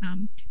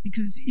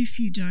 Because if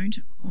you don't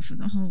offer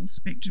the whole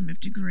spectrum of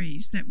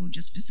degrees, that will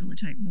just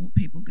facilitate more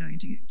people going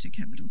to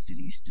capital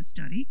cities to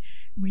study.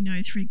 We know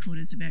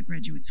 3/4 of our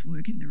graduates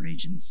work in the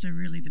regions, so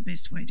really the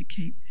best way to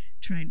keep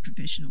trained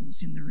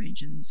professionals in the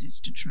regions is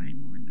to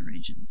train more in the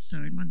regions.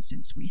 So in one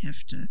sense, we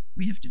have to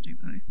do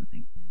both, I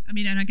think. I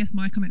mean, and I guess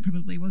my comment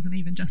probably wasn't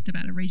even just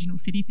about a regional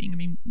city thing. I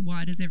mean,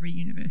 why does every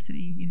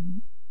university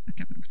in a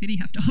capital city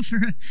have to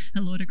offer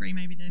a law degree?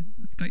 Maybe there's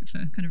a scope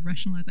for kind of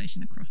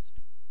rationalisation across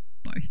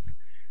both.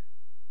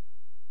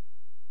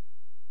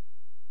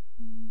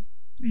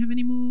 Do we have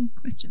any more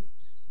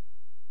questions?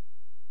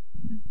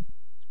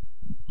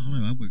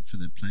 Hello, I work for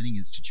the Planning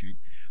Institute.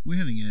 We're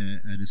having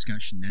a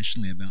discussion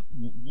nationally about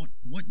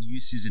what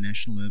use is a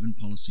national urban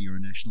policy or a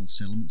national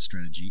settlement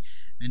strategy,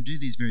 and do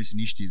these various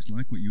initiatives,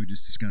 like what you were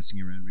just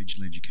discussing around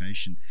regional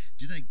education,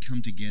 do they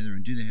come together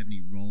and do they have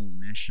any role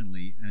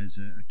nationally as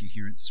a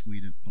coherent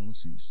suite of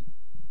policies?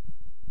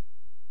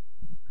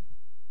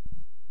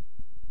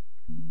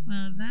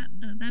 Well,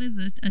 that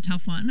is a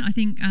tough one. I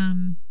think,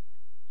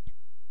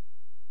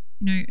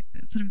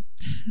 sort of,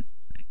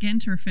 again,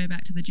 to refer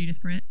back to the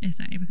Judith Brett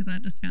essay, because I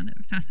just found it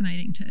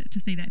fascinating to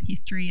see that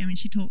history. I mean,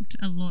 she talked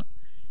a lot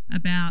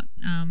about,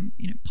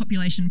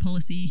 population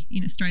policy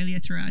in Australia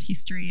throughout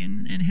history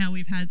and how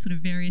we've had sort of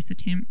various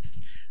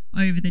attempts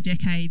over the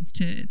decades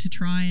to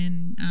try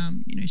and,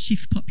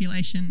 shift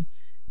population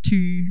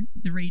to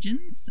the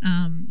regions,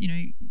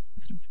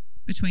 sort of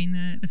between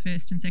the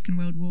First and Second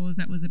World Wars.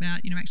 That was about,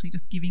 actually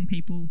just giving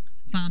people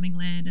farming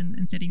land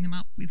and setting them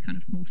up with kind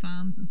of small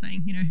farms and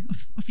saying,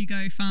 off you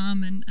go,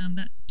 farm, and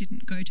that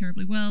didn't go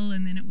terribly well.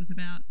 And then it was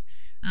about,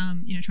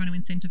 trying to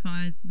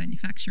incentivise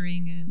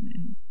manufacturing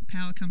and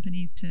power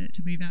companies to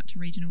move out to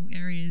regional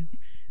areas,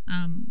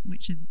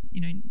 which is,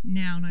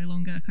 now no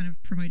longer kind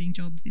of promoting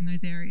jobs in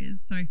those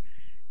areas. So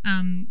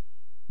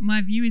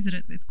my view is that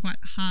it's quite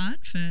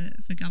hard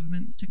for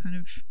governments to kind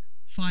of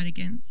fight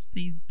against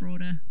these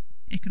broader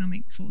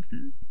economic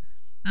forces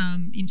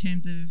in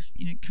terms of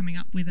coming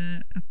up with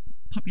a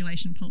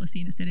population policy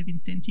and a set of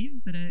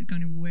incentives that are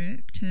going to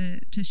work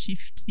to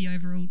shift the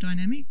overall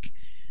dynamic.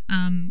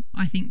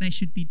 I think they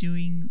should be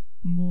doing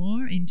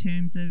more in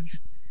terms of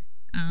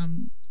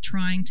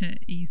trying to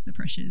ease the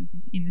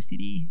pressures in the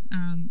city,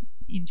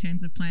 in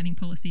terms of planning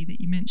policy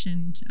that you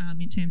mentioned,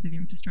 in terms of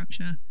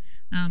infrastructure.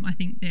 I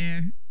think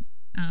they're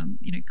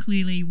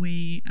clearly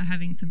we are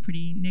having some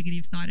pretty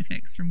negative side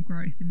effects from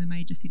growth in the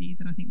major cities,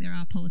 and I think there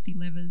are policy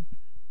levers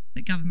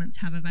that governments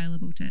have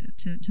available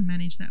to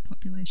manage that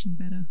population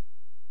better.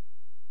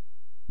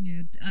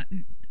 Yeah,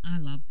 I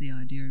love the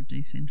idea of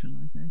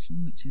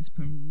decentralisation, which is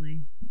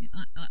probably...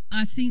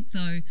 I think,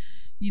 though,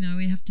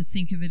 we have to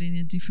think of it in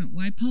a different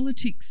way.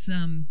 Politics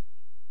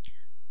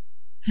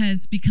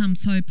has become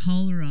so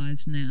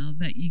polarised now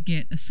that you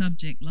get a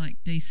subject like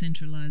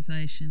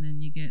decentralisation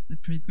and you get the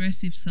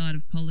progressive side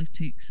of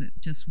politics that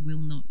just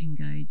will not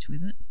engage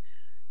with it,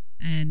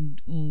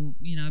 or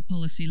a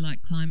policy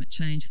like climate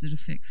change that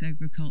affects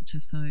agriculture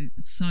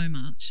so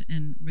much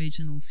and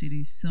regional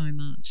cities so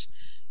much,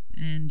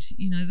 and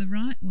the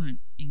right won't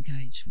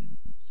engage with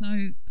it.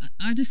 So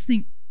I just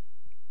think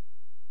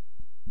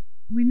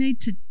we need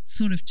to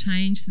sort of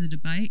change the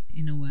debate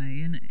in a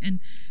way, and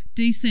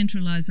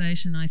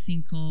decentralisation I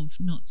think of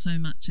not so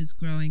much as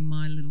growing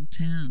my little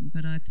town,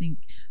 but I think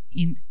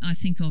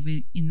of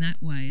it in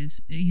that way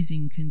as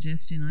easing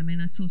congestion. I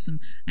mean, I saw some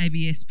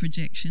ABS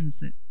projections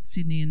that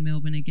Sydney and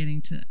Melbourne are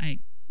getting to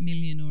 8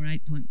 million or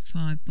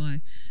 8.5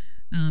 by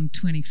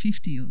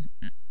 2050, or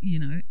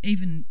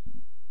even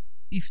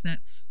if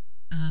that's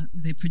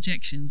their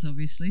projections,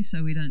 obviously,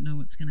 so we don't know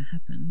what's going to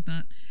happen.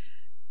 But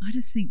I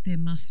just think there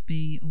must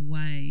be a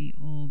way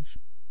of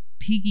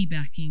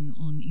piggybacking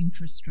on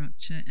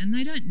infrastructure, and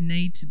they don't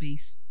need to be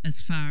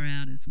as far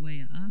out as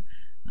we are,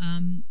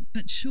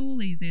 but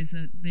surely there's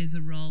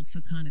a role for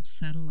kind of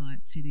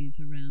satellite cities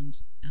around,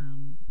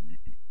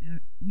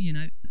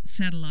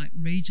 satellite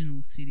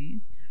regional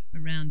cities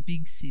around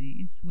big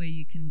cities where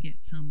you can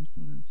get some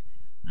sort of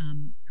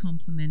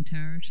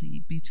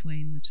complementarity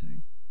between the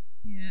two.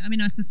 Yeah, I mean,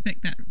 I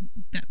suspect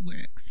that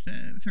works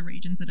for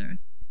regions that are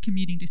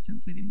commuting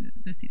distance within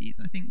the cities.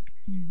 I think,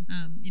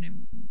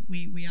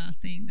 we are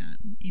seeing that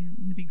in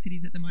the big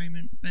cities at the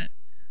moment, but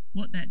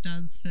what that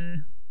does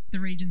for the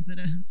regions that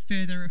are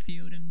further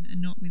afield and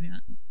not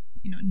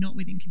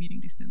within commuting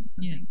distance,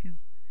 I think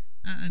is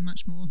a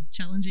much more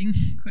challenging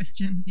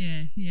question.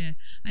 Yeah.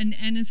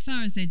 And as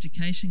far as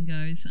education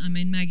goes, I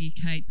mean, Maggie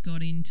Kate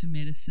got into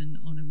medicine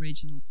on a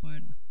regional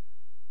quota.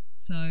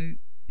 So,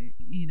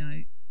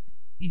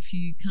 if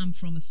you come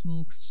from a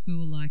small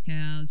school like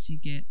ours, you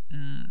get,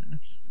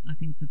 I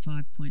think it's a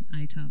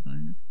 5.8R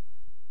bonus.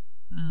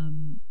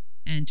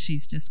 And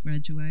she's just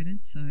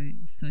graduated,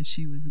 so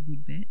she was a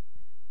good bet.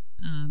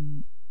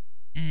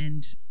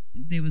 And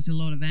there was a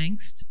lot of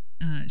angst,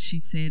 she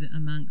said,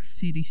 amongst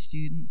city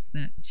students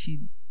that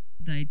she'd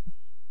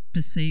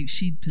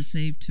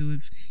perceived to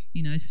have,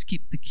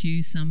 skipped the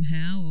queue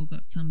somehow or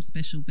got some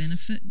special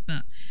benefit.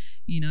 But,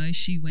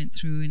 she went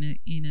through in a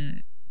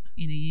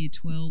year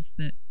 12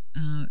 that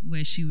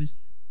where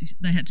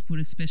they had to put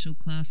a special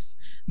class,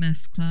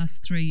 maths class,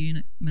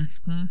 3-unit maths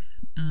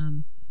class,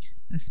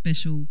 a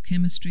special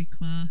chemistry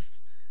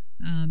class,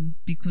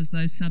 because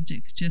those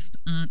subjects just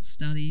aren't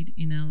studied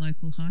in our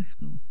local high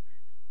school.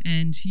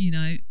 And,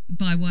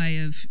 by way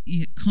of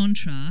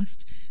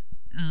contrast,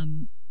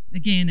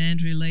 again,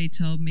 Andrew Lee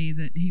told me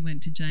that he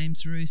went to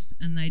James Roos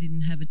and they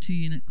didn't have a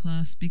 2-unit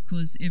class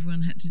because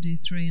everyone had to do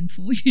 3 and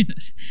 4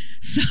 unit.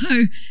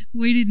 So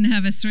we didn't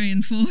have a 3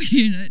 and 4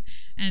 unit,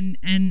 and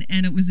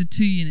it was a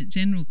 2-unit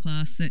general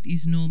class that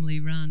is normally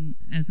run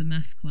as a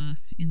maths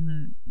class in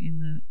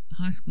the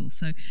high school.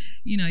 So,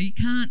 you know, you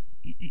can't.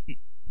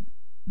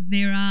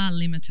 There are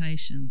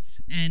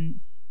limitations,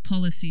 and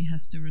policy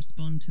has to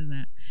respond to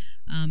that.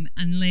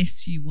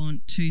 Unless you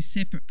want 2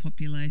 separate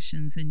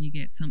populations and you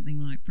get something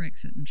like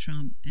Brexit and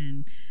Trump,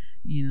 and,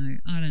 you know,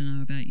 I don't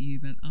know about you,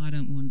 but I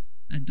don't want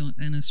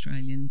an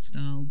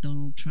Australian-style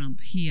Donald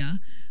Trump here.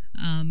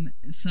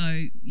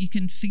 So you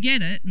can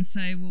forget it and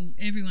say, well,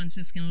 everyone's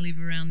just going to live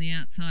around the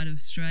outside of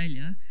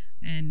Australia,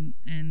 and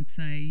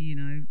say, you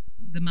know,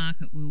 the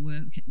market will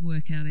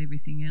work out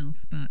everything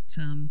else. But,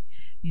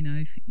 you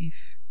know,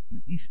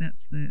 if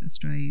that's the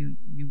Australia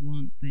you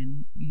want,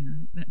 then, you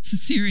know, that's a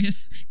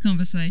serious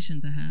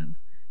conversation to have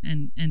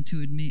and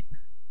to admit.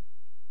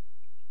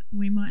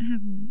 We might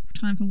have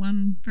time for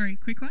one very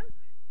quick one.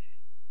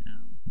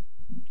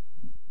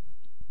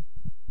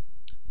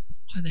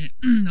 Hi there.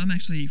 I'm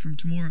actually from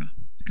Temora,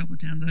 a couple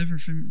of towns over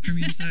from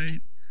you, so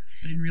I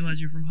didn't realise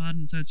you're from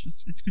Harden. So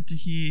it's good to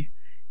hear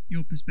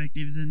your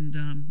perspectives, and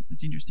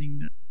it's interesting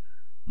that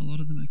a lot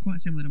of them are quite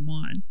similar to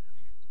mine.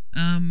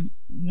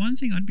 One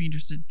thing I'd be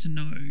interested to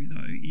know,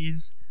 though,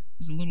 is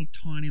a lot of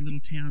tiny little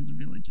towns and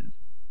villages.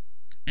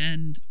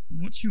 And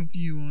what's your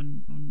view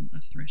on a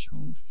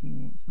threshold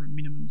for a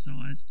minimum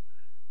size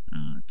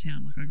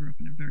town? Like, I grew up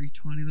in a very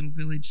tiny little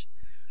village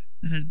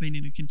that has been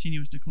in a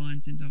continuous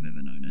decline since I've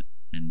ever known it.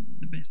 And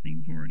the best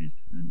thing for it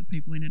is the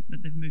people in it,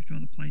 that they've moved to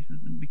other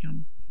places and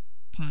become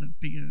part of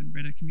bigger and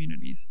better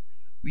communities,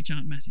 which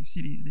aren't massive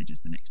cities, they're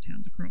just the next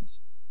towns across.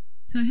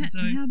 So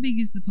how big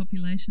is the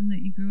population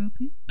that you grew up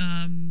in?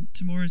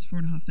 Temora is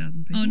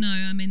 4,500 people. Oh no,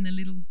 I mean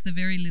the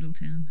very little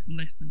town.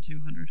 Less than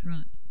 200.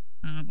 Right.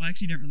 I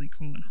actually don't really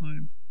call it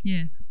home.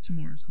 Yeah.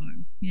 Temora's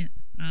home. Yeah.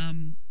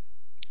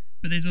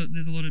 But there's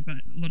a lot of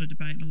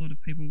debate, and a lot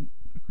of people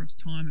across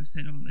time have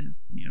said, oh,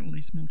 there's, you know, all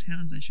these small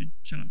towns, they should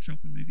shut up shop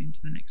and move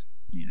into the next,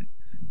 you know,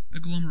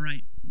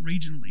 agglomerate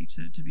regionally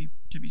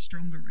to be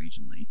stronger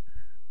regionally,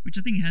 which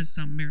I think has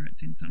some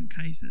merits in some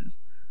cases.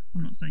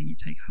 I'm not saying you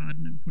take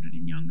Harden and put it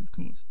in Young, of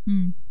course,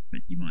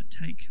 but you might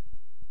take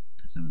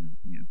some of the,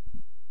 you know,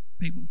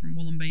 people from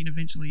Wollongbean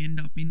eventually end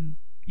up in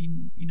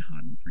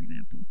Harden, for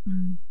example.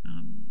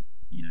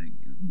 You know,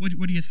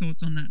 what are your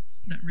thoughts on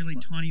that really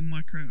tiny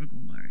micro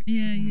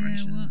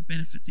agglomeration and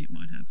benefits it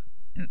might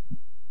have?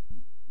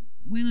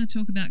 When I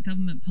talk about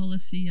government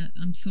policy,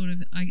 I'm sort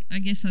of, I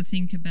guess I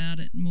think about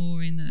it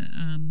more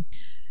in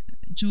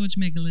George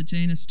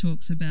Megalogenis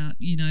talks about,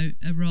 you know,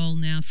 a role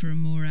now for a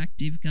more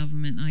active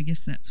government. I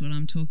guess that's what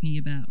I'm talking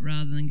about,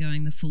 rather than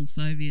going the full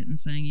Soviet and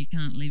saying you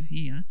can't live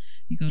here,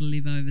 you've got to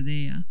live over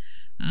there.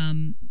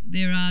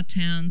 There are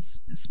towns,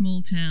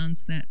 small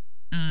towns that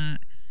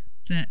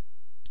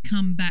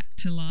come back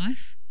to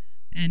life,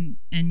 and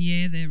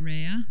yeah, they're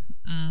rare,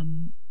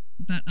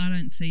 but I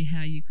don't see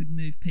how you could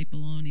move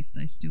people on if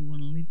they still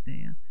want to live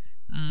there.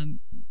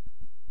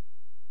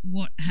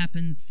 What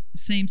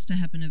seems to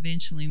happen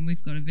eventually, and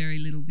we've got a very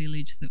little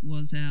village that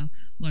was our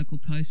local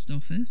post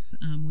office.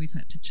 We've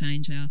had to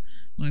change our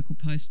local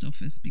post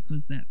office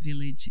because that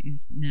village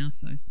is now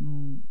so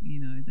small, you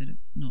know, that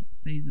it's not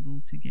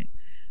feasible to get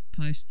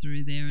post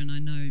through there. And I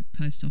know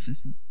post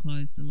offices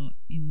closed a lot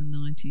in the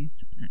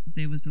 90s.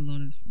 There was a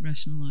lot of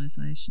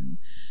rationalisation.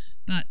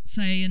 But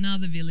say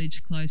another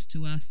village close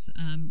to us,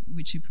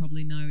 which you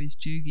probably know, is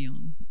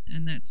Jugion,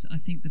 and that's, I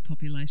think the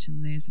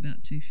population there is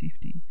about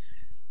 250.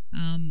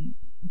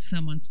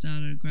 Someone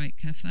started a great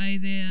cafe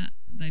there.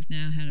 They've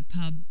now had a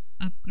pub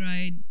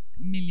upgrade,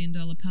 $1 million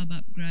pub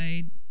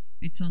upgrade.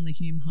 It's on the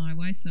Hume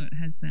Highway, so it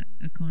has that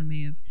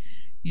economy of,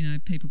 you know,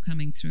 people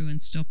coming through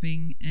and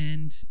stopping,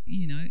 and,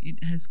 you know,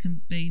 it has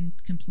been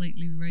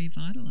completely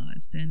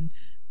revitalised. And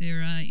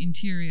there are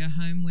interior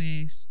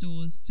homeware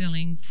stores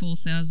selling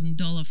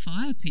 $4,000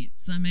 fire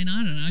pits. I mean,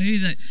 I don't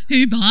know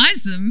who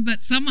buys them,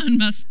 but someone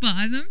must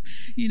buy them.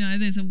 You know,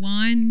 there's a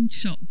wine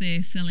shop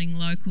there selling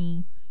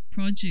local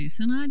produce,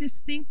 and I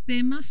just think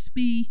there must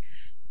be,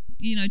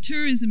 you know,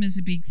 tourism is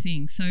a big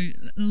thing. So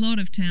a lot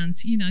of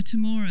towns, you know,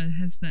 Temora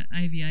has that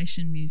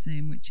aviation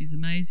museum, which is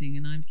amazing,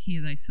 and I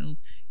hear they sell,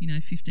 you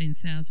know,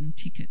 15,000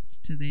 tickets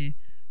to their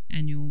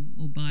annual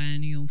or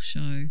biennial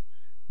show.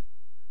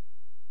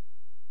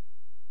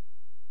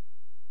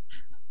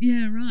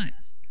 Yeah, right.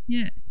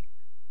 Yeah.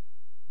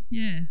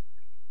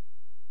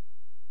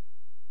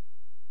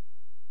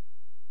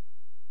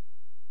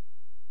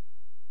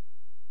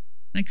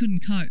 They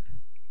couldn't cope.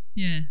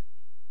 Yeah.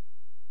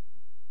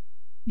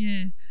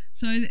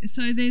 So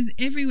there's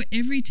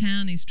every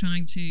town is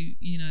trying to,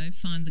 you know,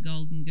 find the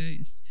golden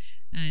goose,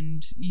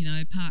 and, you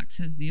know, Parkes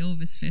has the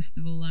Elvis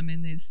Festival. I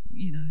mean, there's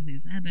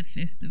ABBA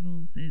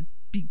festivals, there's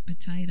Big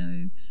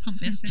Potato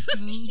Pumpkin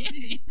festivals.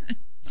 Yeah.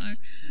 So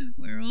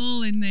we're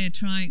all in there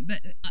trying,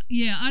 but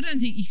Yeah, I don't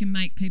think you can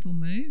make people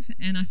move,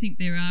 and I think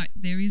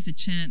there is a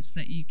chance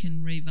that you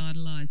can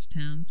revitalise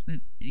towns, but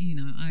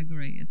I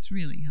agree it's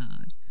really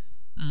hard,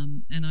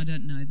 and I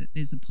don't know that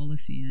there's a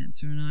policy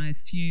answer, and I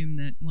assume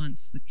that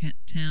once the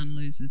town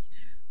loses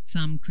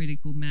some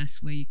critical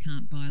mass where you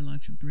can't buy a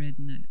loaf of bread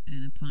and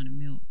a pint of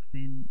milk,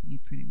 then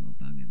you're pretty well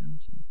buggered,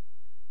 aren't you?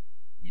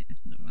 Yeah,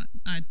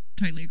 I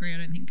totally agree. I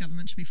don't think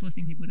government should be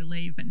forcing people to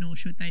leave, but nor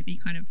should they be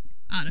kind of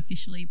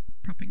artificially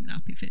propping it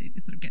up if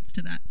it sort of gets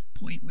to that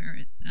point where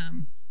it,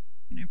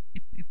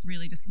 it's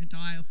really just going to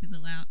die or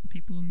fizzle out.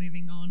 People are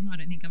moving on. I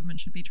don't think government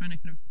should be trying to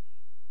kind of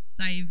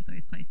save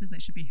those places. They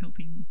should be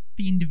helping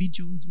the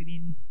individuals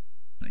within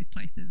those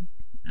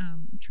places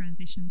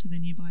transition to the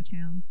nearby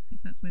towns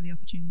if that's where the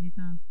opportunities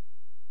are.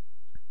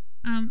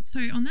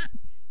 So on that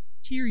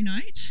cheery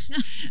note,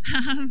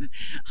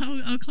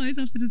 I'll close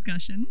off the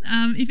discussion.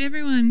 If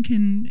everyone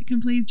can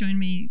please join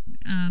me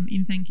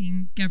in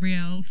thanking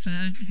Gabrielle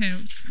for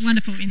her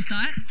wonderful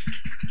insights.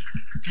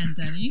 And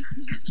Danny.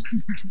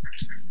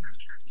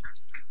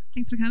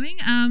 Thanks for coming.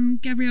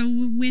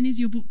 Gabrielle, when is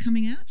your book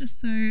coming out,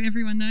 just so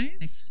everyone knows?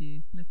 Next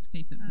year. Let's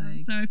keep it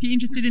vague. So if you're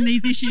interested in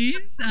these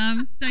issues,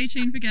 stay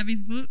tuned for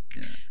Gabby's book.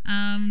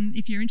 Yeah.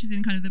 If you're interested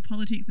in kind of the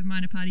politics of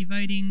minor party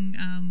voting,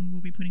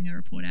 we'll be putting a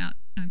report out.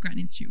 Grattan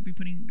Institute will be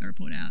putting a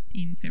report out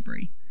in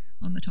February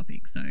on the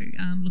topic. So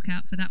look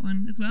out for that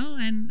one as well.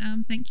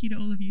 And thank you to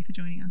all of you for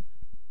joining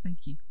us.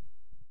 Thank you.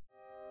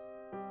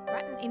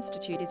 Grattan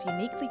Institute is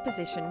uniquely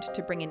positioned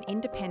to bring an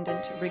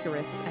independent,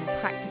 rigorous and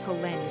practical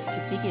lens to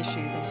big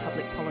issues in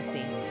public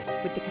policy,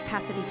 with the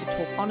capacity to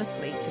talk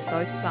honestly to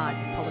both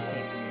sides of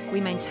politics. We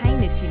maintain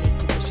this unique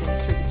position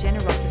through the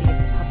generosity of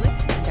the public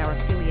and our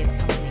affiliate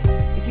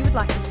companies. If you would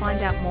like to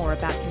find out more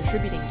about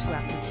contributing to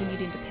our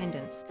continued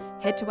independence,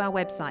 head to our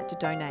website to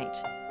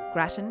donate,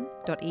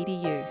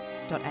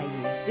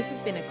 grattan.edu.au. This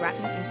has been a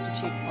Grattan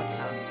Institute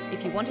podcast.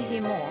 If you want to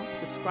hear more,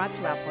 subscribe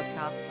to our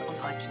podcasts on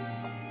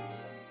iTunes.